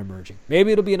going on emerging.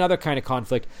 Maybe it'll be another kind of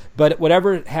conflict, but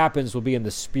whatever happens will be in the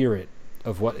spirit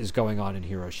of what is going on in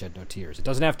Heroes Shed No Tears. It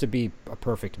doesn't have to be a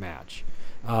perfect match.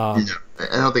 I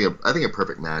think a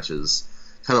perfect match is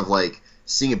kind of like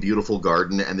seeing a beautiful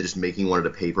garden and then just making one out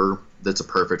of paper that's a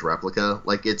perfect replica.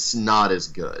 Like, it's not as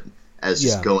good as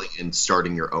just going and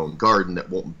starting your own garden that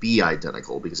won't be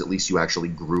identical, because at least you actually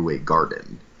grew a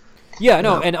garden. Yeah,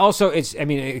 no, and also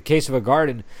in a case of a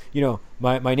garden,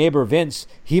 my neighbor Vince,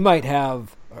 he might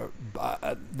have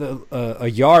a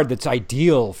yard that's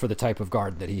ideal for the type of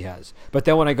garden that he has. But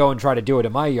then when I go and try to do it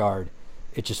in my yard,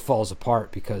 it just falls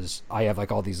apart because I have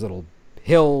like all these little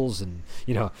hills and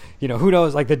who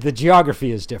knows, like the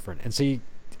geography is different. And so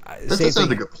that's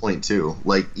another good point too.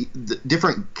 Like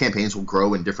different campaigns will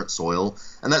grow in different soil,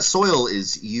 and that soil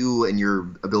is you and your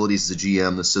abilities as a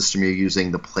GM, the system you're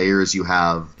using, the players you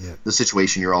have, the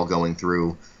situation you're all going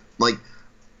through. Like,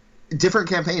 different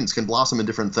campaigns can blossom in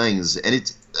different things, and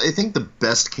I think the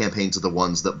best campaigns are the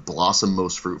ones that blossom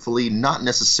most fruitfully, not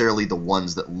necessarily the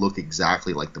ones that look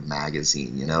exactly like the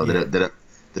magazine, that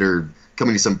are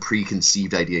coming to some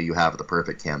preconceived idea you have of the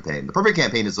perfect campaign. The perfect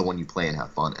campaign is the one you play and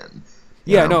have fun in.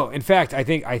 Yeah, You know? no. In fact, I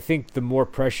think the more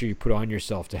pressure you put on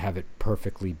yourself to have it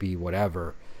perfectly be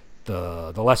whatever,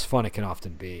 the less fun it can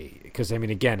often be. Because I mean,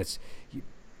 again, it's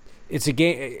a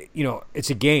game. It's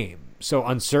a game. So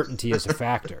uncertainty is a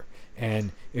factor.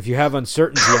 And if you have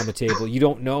uncertainty on the table, you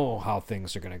don't know how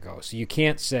things are going to go. So you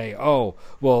can't say, "Oh,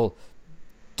 well,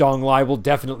 Dong Lai will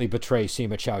definitely betray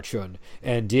Sima Chao Chun,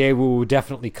 and Daewoo will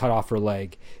definitely cut off her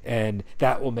leg, and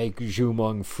that will make Zhu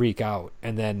Meng freak out,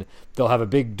 and then they'll have a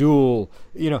big duel."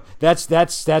 That's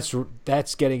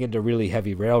getting into really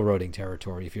heavy railroading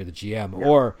territory if you're the GM,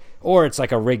 or it's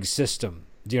like a rigged system.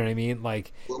 Do you know what I mean?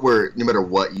 Like, where no matter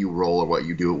what you roll or what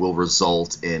you do, it will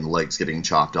result in legs getting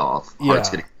chopped off, hearts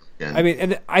getting. I mean,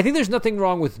 and I think there's nothing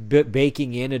wrong with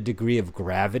baking in a degree of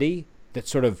gravity that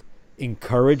sort of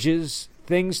encourages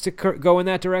things to go in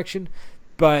that direction,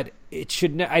 but it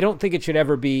should. I don't think it should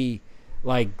ever be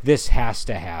like this has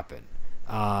to happen.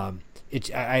 I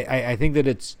think that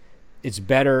it's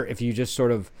better if you just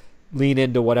sort of lean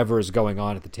into whatever is going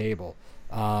on at the table.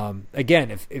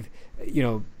 Again, if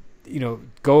you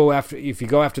go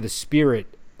after the spirit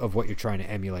of what you're trying to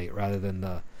emulate rather than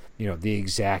the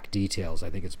exact details,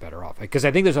 I think it's better off, because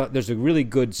I think there's a really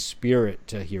good spirit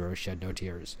to Heroes Shed No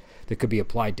Tears that could be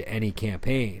applied to any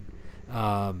campaign.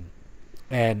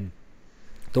 And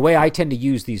the way I tend to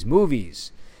use these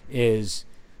movies is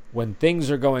when things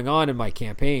are going on in my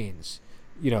campaigns,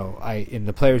 and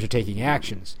the players are taking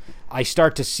actions, I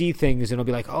start to see things and it'll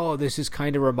be like, oh, this is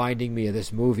kind of reminding me of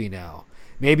this movie now.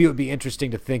 Maybe it would be interesting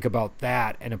to think about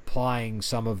that and applying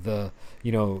some of the,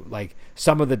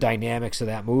 some of the dynamics of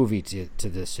that movie to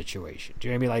this situation. Do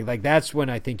you know what I mean? Like that's when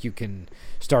I think you can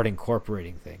start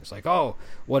incorporating things. Like, oh,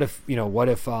 what if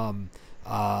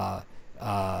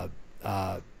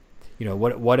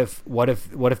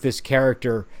this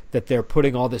character that they're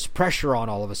putting all this pressure on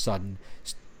all of a sudden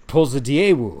pulls the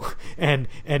Daewoo and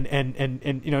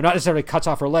not necessarily cuts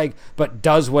off her leg, but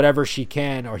does whatever she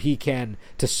can or he can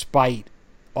to spite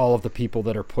all of the people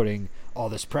that are putting all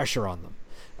this pressure on them.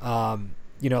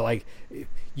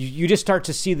 You just start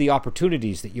to see the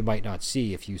opportunities that you might not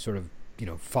see if you sort of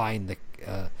find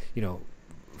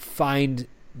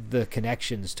the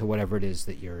connections to whatever it is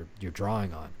that you're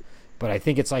drawing on. But I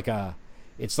think it's like a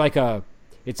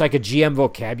GM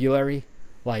vocabulary.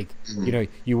 Like,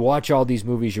 you watch all these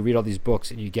movies, you read all these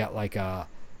books, and you get like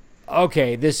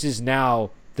okay, this is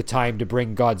now the time to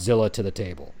bring Godzilla to the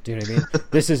table. Do you know what I mean?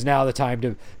 This is now the time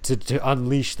to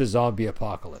unleash the zombie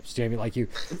apocalypse. Do you know what I mean?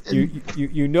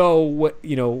 Like what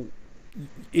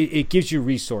it gives you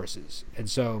resources, and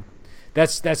so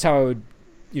that's how I would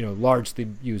largely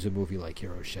use a movie like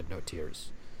Heroes Shed No Tears.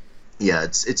 Yeah,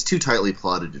 it's too tightly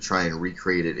plotted to try and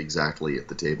recreate it exactly at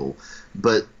the table,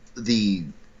 but the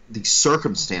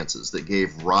circumstances that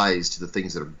gave rise to the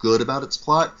things that are good about its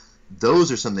plot,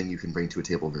 those are something you can bring to a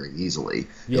table very easily,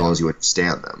 as long as you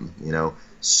understand them.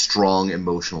 Strong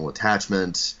emotional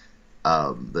attachment,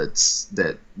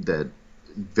 that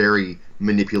very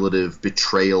manipulative,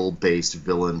 betrayal-based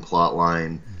villain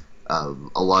plotline,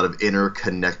 a lot of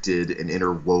interconnected and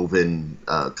interwoven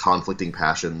conflicting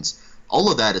passions. All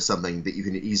of that is something that you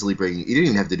can easily bring. You didn't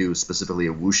even have to do specifically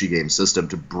a Wuxi game system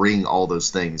to bring all those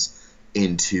things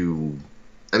into.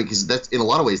 I mean, because that's in a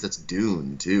lot of ways that's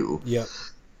Dune too. Yeah.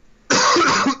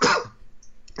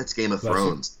 That's Game of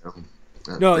Thrones.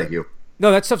 No, thank you.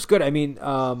 No, that stuff's good. I mean,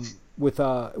 with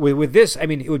this, I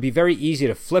mean, it would be very easy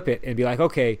to flip it and be like,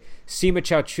 okay, Sima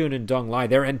Chao Chun and Dong Lai,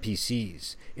 they're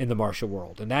NPCs in the martial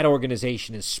world, and that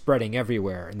organization is spreading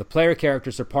everywhere, and the player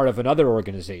characters are part of another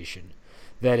organization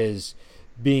that is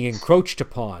being encroached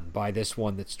upon by this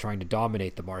one that's trying to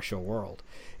dominate the martial world.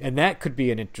 And that could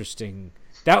be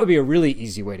that would be a really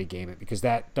easy way to game it, because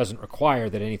that doesn't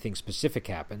require that anything specific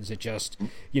happens. It just,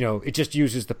 it just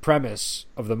uses the premise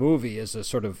of the movie as a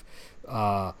sort of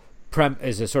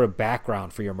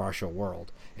background for your martial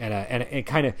world, and it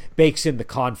kind of bakes in the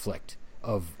conflict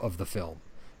of the film.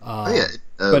 But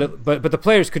the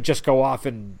players could just go off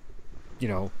and,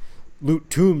 loot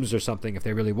tombs or something if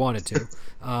they really wanted to.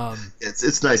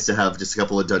 It's nice to have just a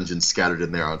couple of dungeons scattered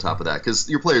in there on top of that, because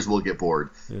your players will get bored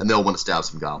and they'll want to stab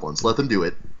some goblins. Let them do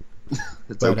it.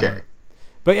 Okay.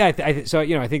 But yeah,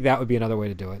 I think that would be another way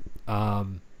to do it.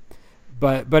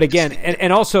 But again,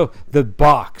 and also the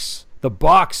box. The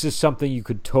box is something you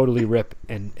could totally rip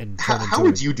and turn into. How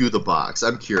would you do the box?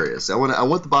 I'm curious. I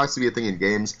want the box to be a thing in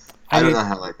games. I don't know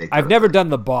how I make. I've never done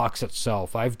the box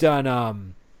itself. I've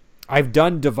done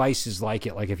devices like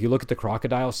it. Like if you look at the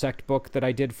Crocodile Sect book that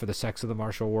I did for the Sex of the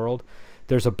Martial World,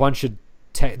 there's a bunch of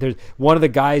there's one of the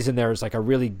guys in there is like a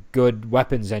really good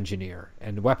weapons engineer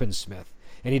and weaponsmith,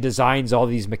 and he designs all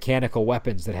these mechanical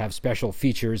weapons that have special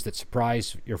features that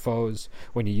surprise your foes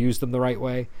when you use them the right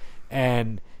way.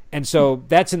 And so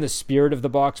that's in the spirit of the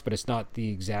box, but it's not the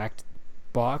exact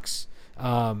box.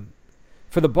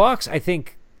 For the box, I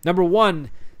think, number one,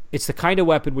 it's the kind of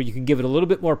weapon where you can give it a little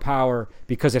bit more power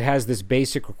because it has this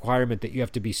basic requirement that you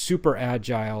have to be super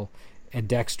agile and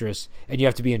dexterous, and you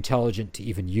have to be intelligent to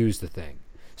even use the thing.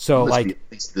 So like,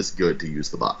 it's this good to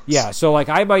use the box. Yeah, so like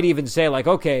I might even say like,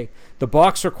 okay, the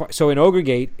box so in Ogre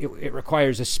Gate it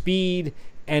requires a speed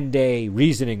and a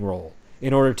reasoning roll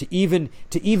in order to even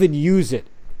use it.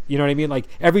 You know what I mean? Like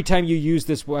every time you use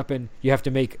this weapon, you have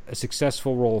to make a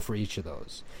successful roll for each of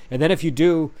those. And then if you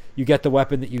do, you get the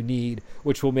weapon that you need,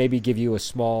 which will maybe give you a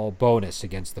small bonus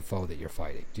against the foe that you're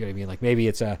fighting. Do you know what I mean? Like maybe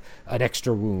it's an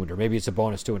extra wound, or maybe it's a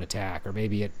bonus to an attack, or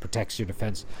maybe it protects your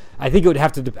defense. I think you'd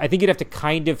have to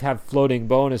kind of have floating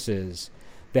bonuses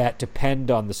that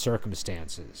depend on the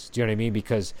circumstances. Do you know what I mean?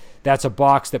 Because that's a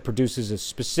box that produces a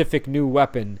specific new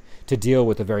weapon to deal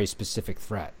with a very specific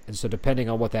threat. And so depending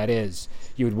on what that is,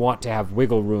 you would want to have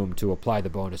wiggle room to apply the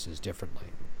bonuses differently.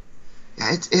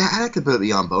 Yeah, I could put it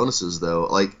beyond bonuses, though.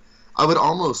 Like, I would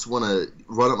almost want to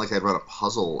run it like I'd run a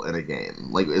puzzle in a game,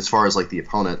 like as far as like the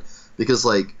opponent, because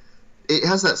like it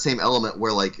has that same element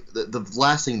where like the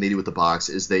last thing they do with the box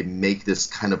is they make this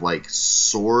kind of like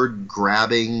sword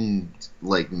grabbing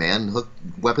like manhook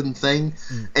weapon thing,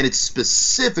 and it's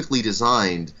specifically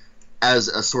designed as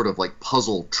a sort of like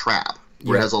puzzle trap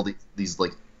where it has all these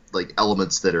like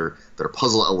elements that are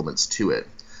puzzle elements to it,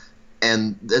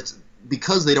 and that's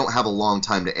because they don't have a long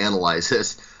time to analyze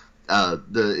this.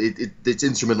 It's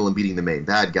instrumental in beating the main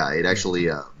bad guy. It actually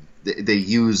they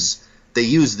use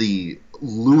the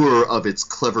lure of its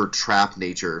clever trap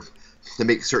nature to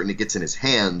make certain it gets in his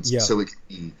hands,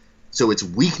 so its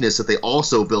weakness that they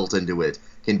also built into it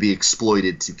can be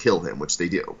exploited to kill him, which they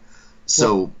do.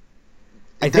 So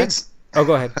well,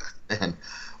 go ahead.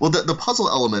 Well, the puzzle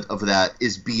element of that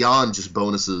is beyond just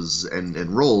bonuses and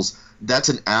rolls. That's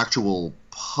an actual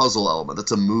puzzle element.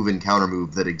 That's a move and counter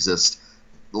move that exists,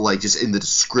 like just in the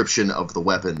description of the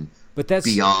weapon. But that's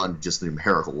beyond just the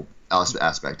numerical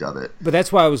aspect of it. But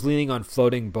that's why I was leaning on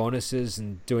floating bonuses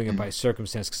and doing it by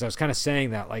circumstance, because I was kind of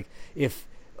saying that like if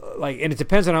and it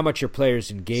depends on how much your players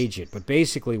engage it. But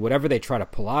basically, whatever they try to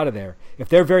pull out of there, if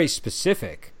they're very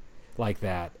specific like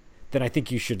that, then I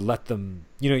think you should let them,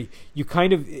 you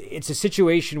kind of, it's a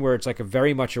situation where it's like a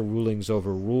very much a rulings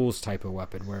over rules type of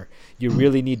weapon, where you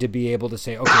really need to be able to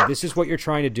say, okay, this is what you're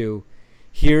trying to do.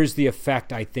 Here's the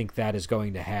effect I think that is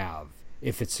going to have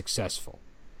if it's successful.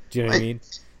 Do you know what I mean?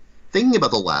 Thinking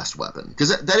about the last weapon,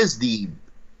 because that is the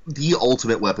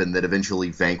ultimate weapon that eventually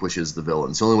vanquishes the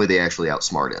villain. It's the only way they actually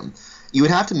outsmart him. You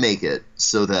would have to make it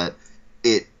so that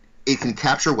it can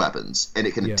capture weapons, and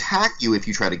it can attack you if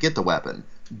you try to get the weapon.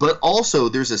 But also,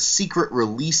 there's a secret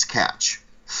release catch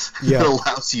that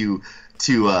allows you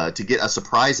to get a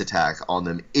surprise attack on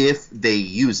them if they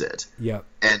use it. Yep.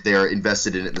 And they're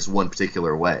invested in it this one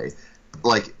particular way.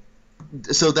 Like,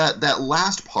 so that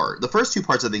last part, the first two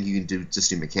parts I think you can do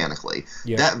mechanically.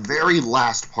 Yep. That very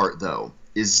last part, though,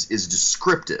 is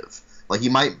descriptive. Like,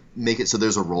 you might make it so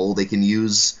there's a roll they can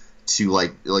use to,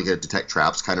 like a detect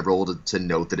traps kind of roll to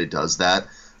note that it does that.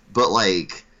 But,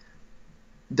 like,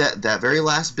 that very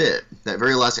last bit, that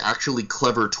very last actually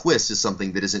clever twist is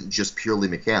something that isn't just purely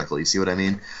mechanical. You see what I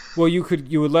mean? Well, you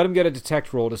would let him get a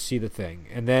detect roll to see the thing,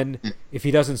 and then if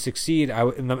he doesn't succeed,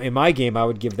 in my game I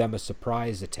would give them a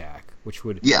surprise attack, which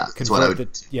would that's what I would.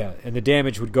 And the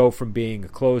damage would go from being a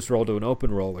closed roll to an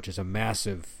open roll, which is a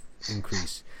massive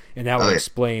increase, and that would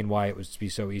explain why it would be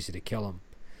so easy to kill him.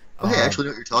 I actually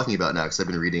know what you're talking about now, because I've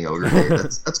been reading Ogre Day.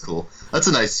 That's cool. That's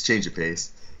a nice change of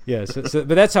pace. Yeah, but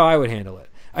that's how I would handle it.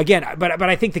 Again, but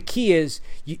I think the key is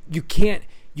you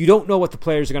don't know what the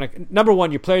players are going to. Number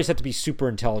one, your players have to be super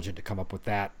intelligent to come up with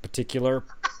that particular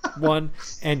one,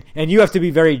 and you have to be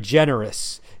very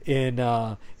generous in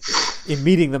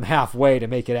meeting them halfway to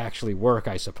make it actually work,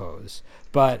 I suppose.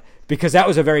 But because that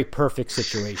was a very perfect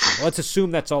situation, let's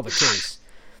assume that's all the case.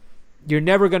 You're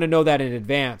never going to know that in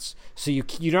advance, so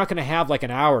you're not going to have like an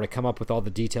hour to come up with all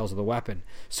the details of the weapon.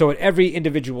 So at every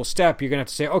individual step, you're going to have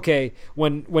to say, okay,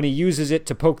 when he uses it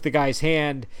to poke the guy's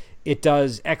hand, it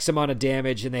does X amount of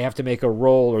damage, and they have to make a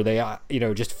roll, or they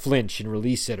just flinch and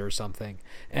release it or something,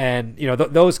 and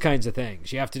those kinds of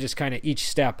things. You have to just kind of each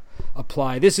step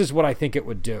apply. This is what I think it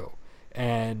would do,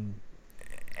 and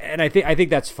I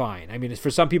think that's fine. I mean, for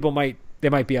some people, they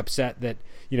might be upset that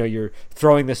you're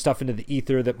throwing this stuff into the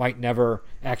ether that might never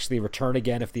actually return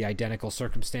again if the identical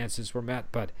circumstances were met.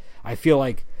 But I feel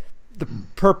like the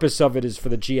purpose of it is for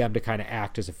the GM to kind of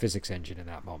act as a physics engine in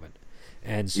that moment.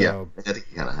 And Yeah, so I think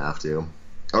you kind of have to,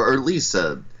 or at least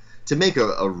to make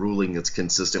a ruling that's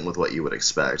consistent with what you would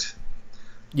expect.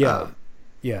 yeah,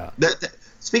 yeah,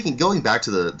 Speaking, going back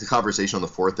to the conversation on the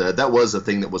fourth, that was a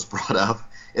thing that was brought up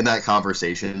in that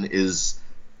conversation. Is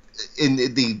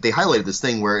they highlighted this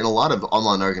thing where in a lot of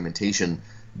online argumentation,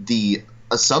 the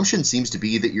assumption seems to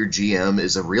be that your GM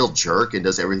is a real jerk and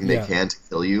does everything they can to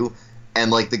kill you.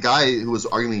 And like the guy who was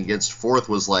arguing against fourth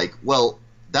was like, well,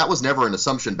 that was never an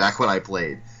assumption back when I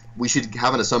played. We should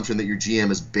have an assumption that your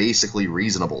GM is basically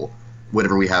reasonable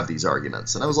whenever we have these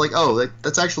arguments. And I was like, oh,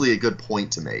 that's actually a good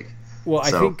point to make. Well, I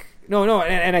think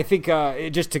and I think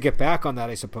just to get back on that,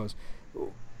 I suppose,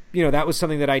 that was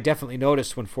something that I definitely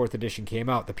noticed when fourth edition came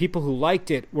out. The people who liked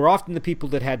it were often the people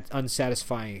that had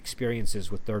unsatisfying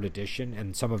experiences with third edition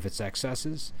and some of its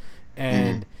excesses,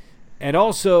 and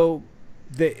also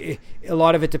a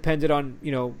lot of it depended on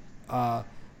how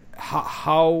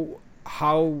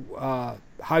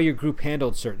your group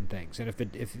handled certain things, and if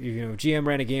GM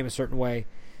ran a game a certain way,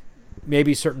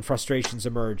 maybe certain frustrations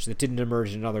emerged that didn't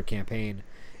emerge in another campaign.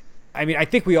 I mean, I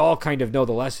think we all kind of know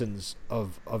the lessons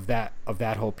of that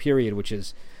whole period, which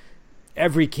is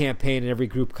every campaign and every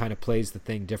group kind of plays the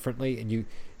thing differently. And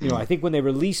I think when they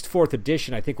released fourth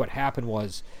edition, I think what happened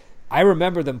was, I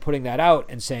remember them putting that out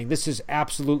and saying, this is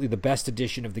absolutely the best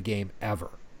edition of the game ever.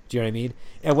 Do you know what I mean?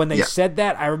 And when they said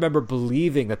that, I remember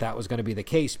believing that was going to be the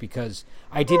case, because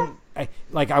I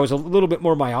was a little bit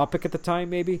more myopic at the time,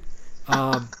 maybe.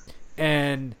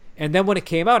 And then when it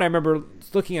came out, I remember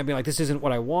looking at me like, this isn't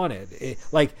what I wanted.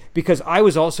 Because I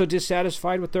was also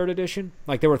dissatisfied with third edition.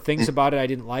 Like, there were things about it I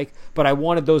didn't like, but I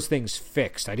wanted those things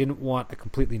fixed. I didn't want a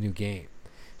completely new game.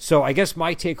 So I guess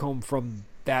my take home from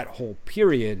that whole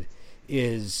period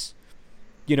is,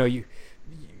 it's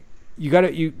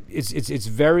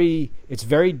very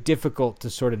difficult to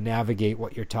sort of navigate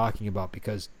what you're talking about,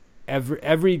 because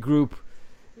every group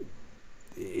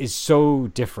is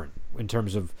so different in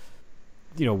terms of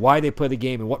why they play the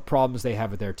game and what problems they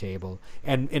have at their table,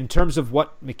 and in terms of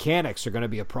what mechanics are going to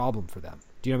be a problem for them.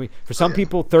 Do you know what I mean? For some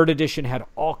people, third edition had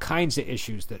all kinds of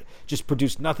issues that just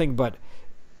produced nothing but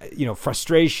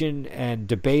frustration and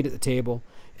debate at the table.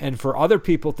 And for other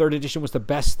people, third edition was the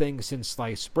best thing since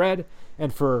sliced bread.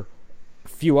 And for a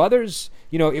few others,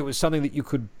 it was something that you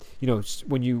could,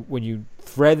 when you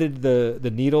threaded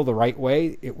the needle the right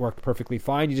way, it worked perfectly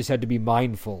fine. You just had to be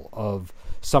mindful of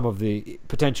some of the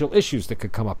potential issues that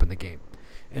could come up in the game.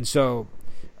 And so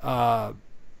I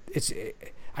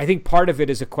think part of it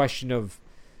is a question of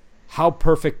how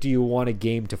perfect do you want a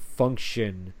game to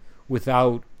function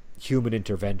without human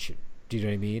intervention? Do you know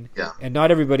what I mean? Yeah. And not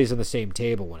everybody's on the same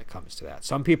table when it comes to that.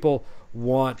 Some people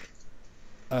want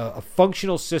a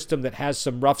functional system that has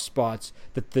some rough spots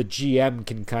that the GM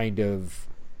can kind of,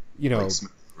 yeah.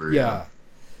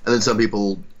 And then some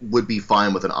people would be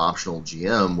fine with an optional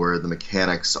GM where the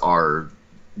mechanics are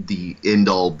the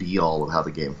end-all, be-all of how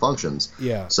the game functions.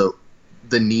 Yeah. So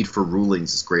the need for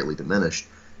rulings is greatly diminished.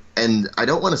 And I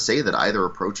don't want to say that either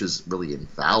approach is really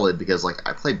invalid, because,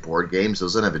 I play board games.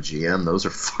 Those don't have a GM. Those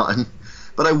are fun.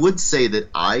 But I would say that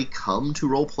I come to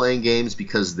role-playing games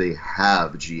because they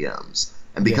have GMs.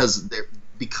 And because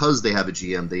they have a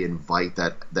GM, they invite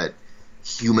that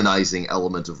humanizing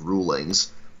element of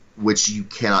rulings, which you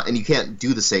cannot, and you can't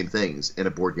do the same things in a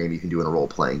board game you can do in a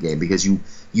role-playing game, because you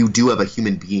do have a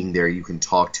human being there you can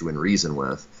talk to and reason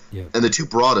with. Yeah. And the two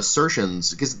broad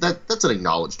assertions, because that's an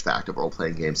acknowledged fact of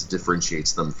role-playing games that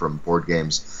differentiates them from board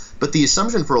games. But the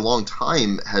assumption for a long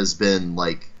time has been,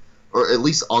 or at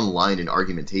least online in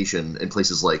argumentation in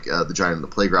places like the Giant and the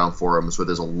Playground forums, where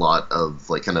there's a lot of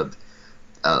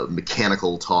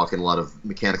mechanical talk and a lot of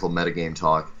mechanical metagame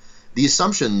talk, the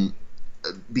assumption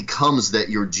becomes that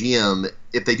your GM,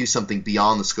 if they do something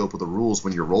beyond the scope of the rules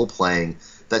when you're role-playing,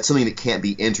 that's something that can't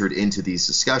be entered into these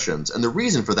discussions. And the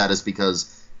reason for that is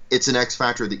because it's an X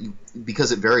factor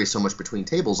because it varies so much between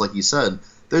tables. Like you said,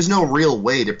 there's no real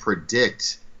way to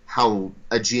predict how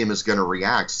a GM is going to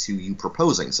react to you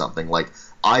proposing something. Like,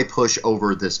 I push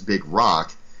over this big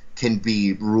rock can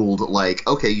be ruled like,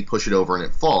 okay, you push it over and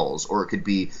it falls, or it could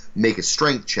be make a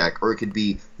strength check, or it could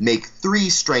be make 3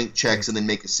 strength checks and then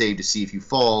make a save to see if you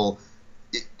fall.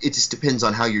 It just depends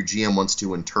on how your GM wants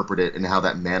to interpret it and how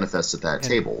that manifests at that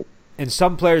table. And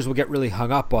some players will get really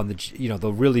hung up on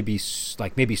they'll really be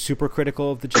maybe super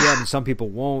critical of the GM, and some people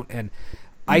won't. And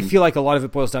I feel like a lot of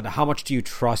it boils down to how much do you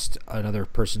trust another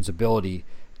person's ability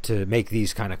to make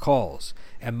these kind of calls.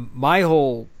 And my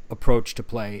whole approach to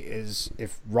play is,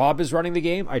 if Rob is running the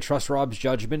game, I trust Rob's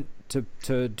judgment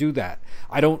to do that.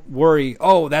 I don't worry,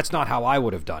 oh, that's not how I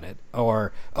would have done it,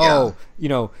 or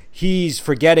he's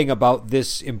forgetting about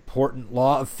this important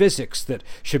law of physics that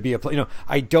should be applied.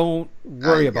 I don't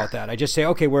worry about that. I just say,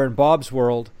 okay, we're in Bob's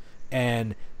world,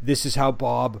 and this is how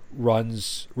Bob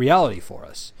runs reality for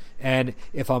us. And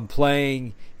if I'm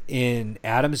playing in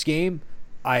Adam's game,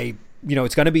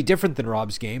 it's going to be different than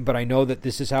Rob's game, but I know that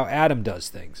this is how Adam does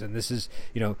things. And this is,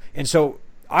 and so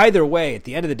either way, at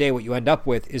the end of the day, what you end up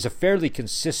with is a fairly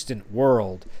consistent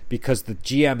world, because the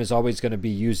GM is always going to be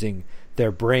using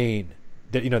their brain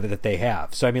that they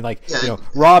have. So,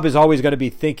 Rob is always going to be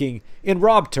thinking in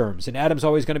Rob terms, and Adam's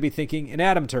always going to be thinking in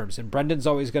Adam terms, and Brendan's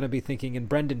always going to be thinking in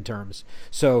Brendan terms.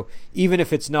 So even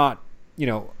if it's not,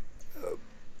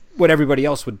 what everybody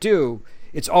else would do,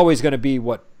 it's always going to be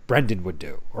what Brendan would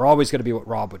do, or always going to be what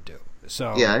Rob would do.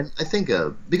 So yeah, I think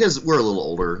because we're a little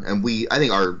older, and I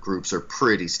think our groups are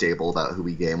pretty stable about who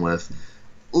we game with.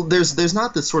 There's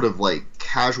not this sort of like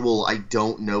casual, I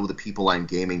don't know the people I'm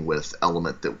gaming with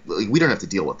element that we don't have to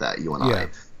deal with that, you and I.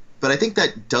 But I think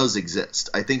that does exist.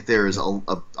 I think there's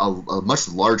a much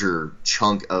larger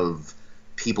chunk of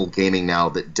people gaming now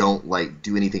that don't like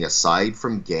do anything aside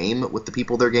from game with the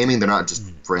people they're gaming. They're not just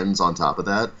friends on top of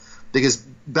that. Because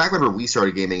back whenever we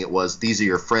started gaming, it was these are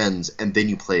your friends, and then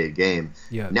you play a game.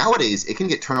 Yeah. Nowadays, it can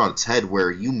get turned on its head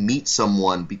where you meet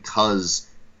someone because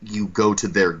you go to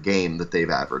their game that they've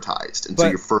advertised, and so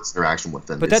your first interaction with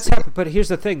them. But But here's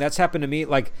the thing: that's happened to me.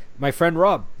 Like my friend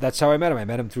Rob, that's how I met him. I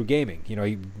met him through gaming.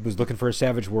 He was looking for a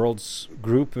Savage Worlds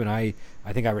group, and I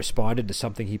think I responded to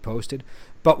something he posted.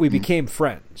 But we became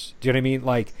friends. Do you know what I mean?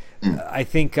 Like I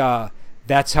think.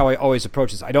 That's how I always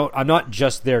approach this. I'm not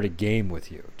just there to game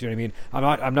with you. Do you know what I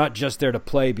mean? I'm not just there to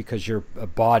play because you're a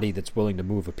body that's willing to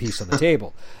move a piece on the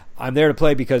table. I'm there to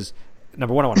play because,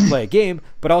 number one, I want to play a game,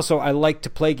 but also I like to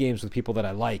play games with people that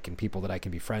I like and people that I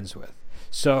can be friends with.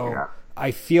 So I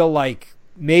feel like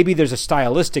maybe there's a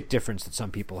stylistic difference that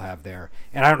some people have there,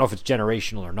 and I don't know if it's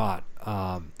generational or not.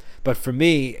 But for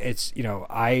me, it's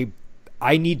I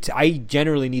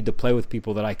generally need to play with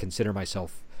people that I consider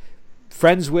myself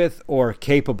friends with or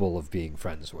capable of being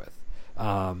friends with.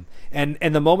 And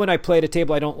the moment I play at a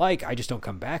table I don't like, I just don't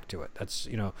come back to it. That's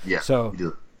so you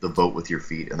do the vote with your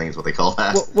feet, I think is what they call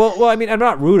that. Well, I mean, I'm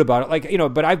not rude about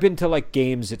it, but I've been to like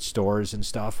games at stores and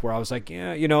stuff where I was like,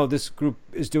 this group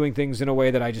is doing things in a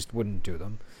way that I just wouldn't do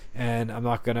them, and I'm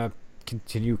not gonna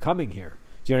continue coming here.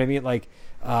 Do you know what I mean? Like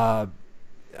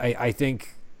I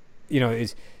think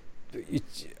it's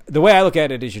the way I look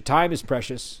at it is your time is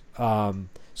precious.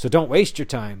 So don't waste your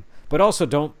time, but also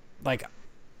don't, like,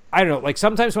 I don't know, like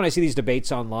sometimes when I see these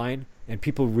debates online and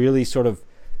people really sort of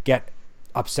get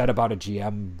upset about a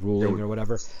GM ruling or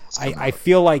whatever, I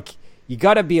feel like you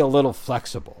got to be a little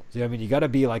flexible. You know what I mean? You got to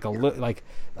be like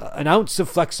an ounce of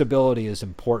flexibility is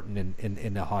important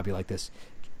in a hobby like this.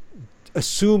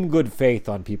 Assume good faith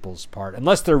on people's part,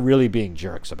 unless they're really being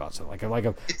jerks about something.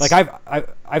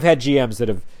 I've had GMs that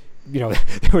have,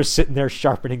 they were sitting there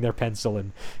sharpening their pencil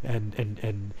and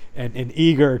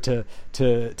eager to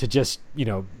just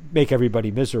make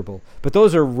everybody miserable. But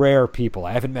those are rare people.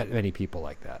 I haven't met many people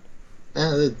like that.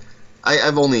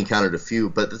 I've only encountered a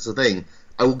few, but that's the thing.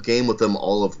 I will game with them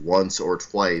all of once or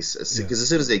twice, because as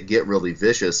soon as they get really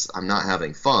vicious, I'm not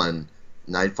having fun,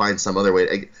 and I find some other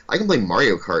way. I can play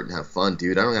Mario Kart and have fun,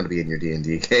 dude. I don't got to be in your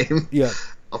D&D game. Yeah.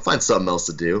 I'll find something else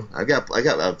to do. I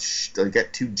got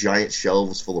 2 giant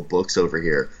shelves full of books over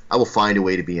here. I will find a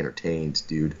way to be entertained,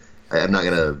 dude. I'm not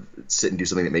gonna sit and do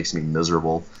something that makes me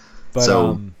miserable.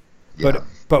 But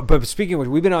but speaking of which,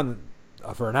 we've been on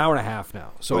for an hour and a half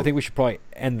now, so I think we should probably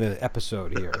end the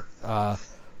episode here.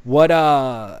 What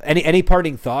any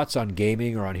parting thoughts on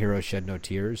gaming or on Heroes Shed No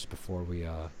Tears before we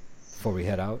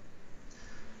head out?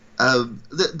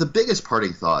 The biggest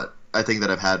parting thought I think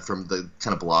that I've had from the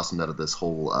kind of blossomed out of this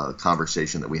whole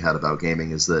conversation that we had about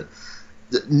gaming is that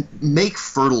make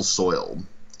fertile soil.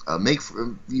 Make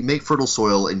fertile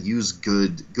soil and use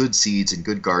good seeds and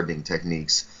good gardening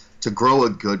techniques to grow a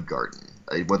good garden.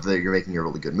 Whether you're making a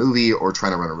really good movie or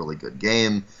trying to run a really good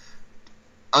game,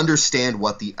 understand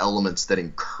what the elements that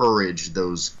encourage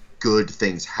those good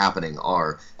things happening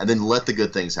are, and then let the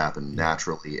good things happen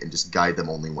naturally and just guide them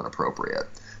only when appropriate.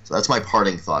 So that's my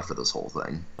parting thought for this whole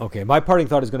thing. Okay, my parting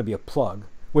thought is going to be a plug,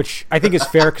 which I think is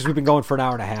fair because we've been going for an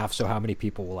hour and a half, so how many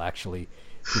people will actually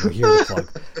hear the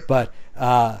plug? But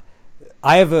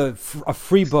I have a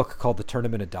free book called The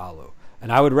Tournament of Dalu,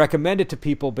 and I would recommend it to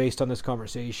people based on this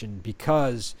conversation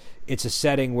because it's a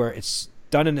setting where it's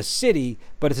done in a city,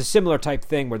 but it's a similar type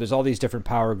thing where there's all these different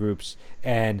power groups,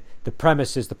 and the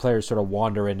premise is the players sort of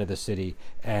wander into the city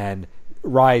and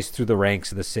rise through the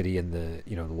ranks of the city in the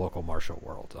the local martial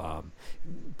world,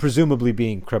 presumably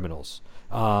being criminals.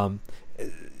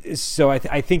 So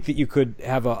I think that you could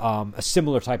have a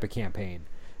similar type of campaign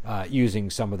using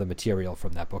some of the material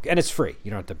from that book, and it's free.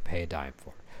 You don't have to pay a dime for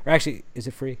it. Or actually, is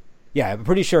it free? Yeah, I'm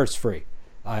pretty sure it's free.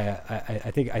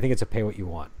 I think it's a pay what you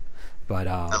want. But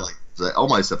all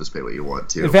my stuff is pay what you want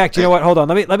too. In fact, you know what? Hold on.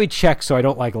 Let me check so I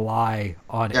don't lie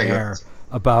on air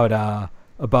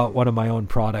about one of my own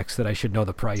products that I should know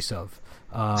the price of.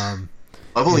 I've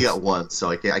only got one, so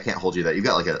I can't hold you that. You've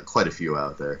got quite a few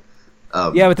out there.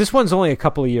 Yeah, but this one's only a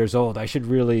couple of years old. I should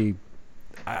really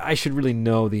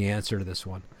know the answer to this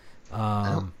one.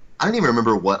 I don't even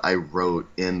remember what I wrote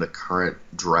in the current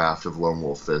draft of Lone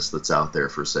Wolf Fist that's out there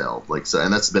for sale.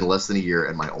 And that's been less than a year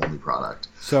and my only product.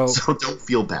 So don't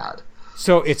feel bad.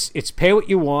 So it's pay what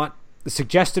you want. The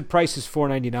suggested price is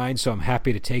 $4.99, so I'm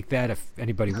happy to take that if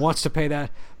anybody wants to pay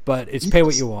that. But it's pay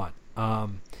what you want.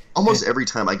 Almost every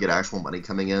time I get actual money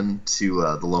coming in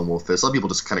to the Lone Wolf Fist, a lot of people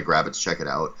just kind of grab it to check it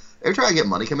out. Every time I get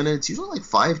money coming in, it's usually like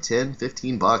 $5, $10,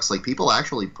 $15. Like, people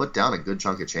actually put down a good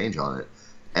chunk of change on it.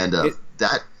 And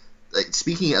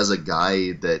speaking as a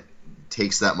guy that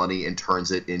takes that money and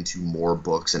turns it into more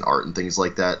books and art and things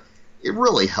like that, it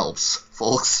really helps,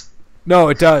 folks. No,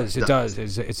 it does. It does.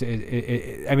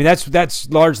 I mean, that's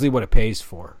largely what it pays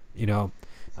for,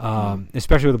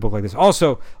 especially with a book like this.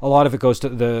 Also, a lot of it goes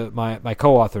to my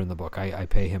co-author in the book. I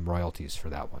pay him royalties for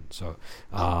that one. So,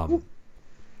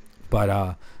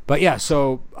 but yeah.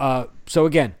 So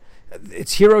again,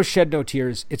 it's Heroes Shed No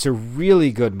Tears. It's a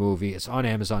really good movie. It's on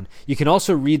Amazon. You can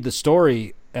also read the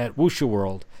story at Wuxia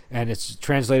World, and it's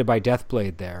translated by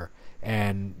Deathblade there.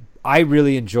 And I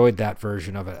really enjoyed that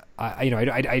version of it.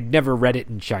 I'd never read it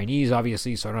in Chinese,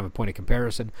 obviously, so I don't have a point of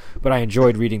comparison. But I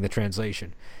enjoyed reading the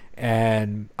translation,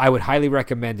 and I would highly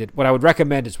recommend it. What I would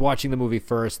recommend is watching the movie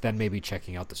first, then maybe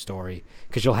checking out the story,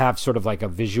 because you'll have sort of like a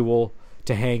visual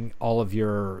to hang all of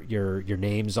your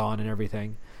names on and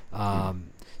everything.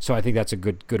 So I think that's a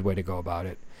good way to go about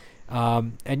it.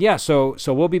 And yeah, so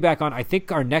we'll be back on. I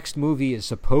think our next movie is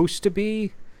supposed to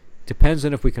be, depends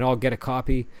on if we can all get a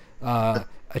copy, a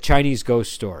Chinese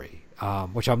ghost story,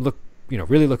 which I'm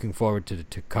really looking forward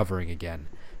to covering again.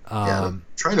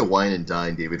 Trying to wine and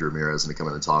dine David Ramirez into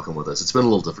coming and talking with us. It's been a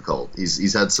little difficult.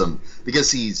 He's had some,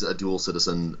 because he's a dual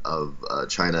citizen of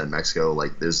China and Mexico.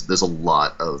 Like, there's a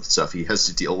lot of stuff he has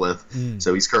to deal with.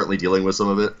 So he's currently dealing with some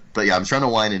of it. But yeah, I'm trying to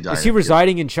wine and dine. Is he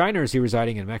residing in China or is he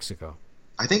residing in Mexico?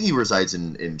 I think he resides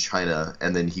in China,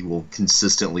 and then he will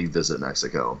consistently visit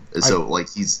Mexico.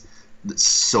 He's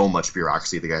so much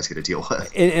bureaucracy the guy's going to deal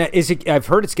with. I've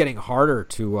heard it's getting harder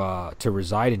to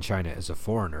reside in China as a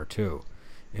foreigner too.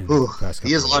 He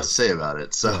has a lot to say about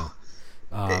it. So,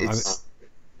 I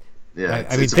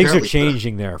mean, things are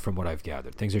changing there from what I've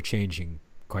gathered. Things are changing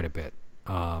quite a bit.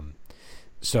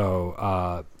 So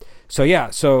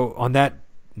on that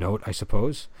note, I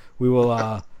suppose we will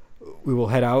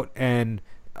head out, and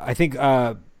I think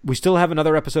we still have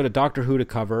another episode of Doctor Who to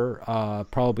cover,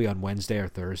 probably on Wednesday or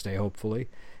Thursday, hopefully,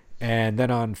 and then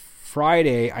on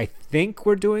Friday, I think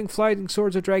we're doing Flying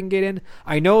Swords of Dragon Gate Inn.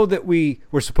 I know that we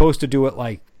were supposed to do it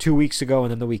like 2 weeks ago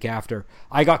and then the week after.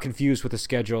 I got confused with the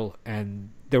schedule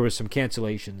and there was some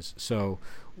cancellations. So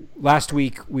last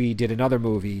week we did another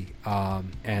movie,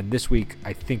 and this week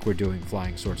I think we're doing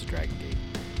Flying Swords of Dragon Gate.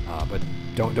 But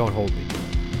don't hold me to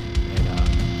it.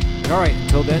 And all right,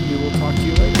 until then, we will talk to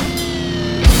you later.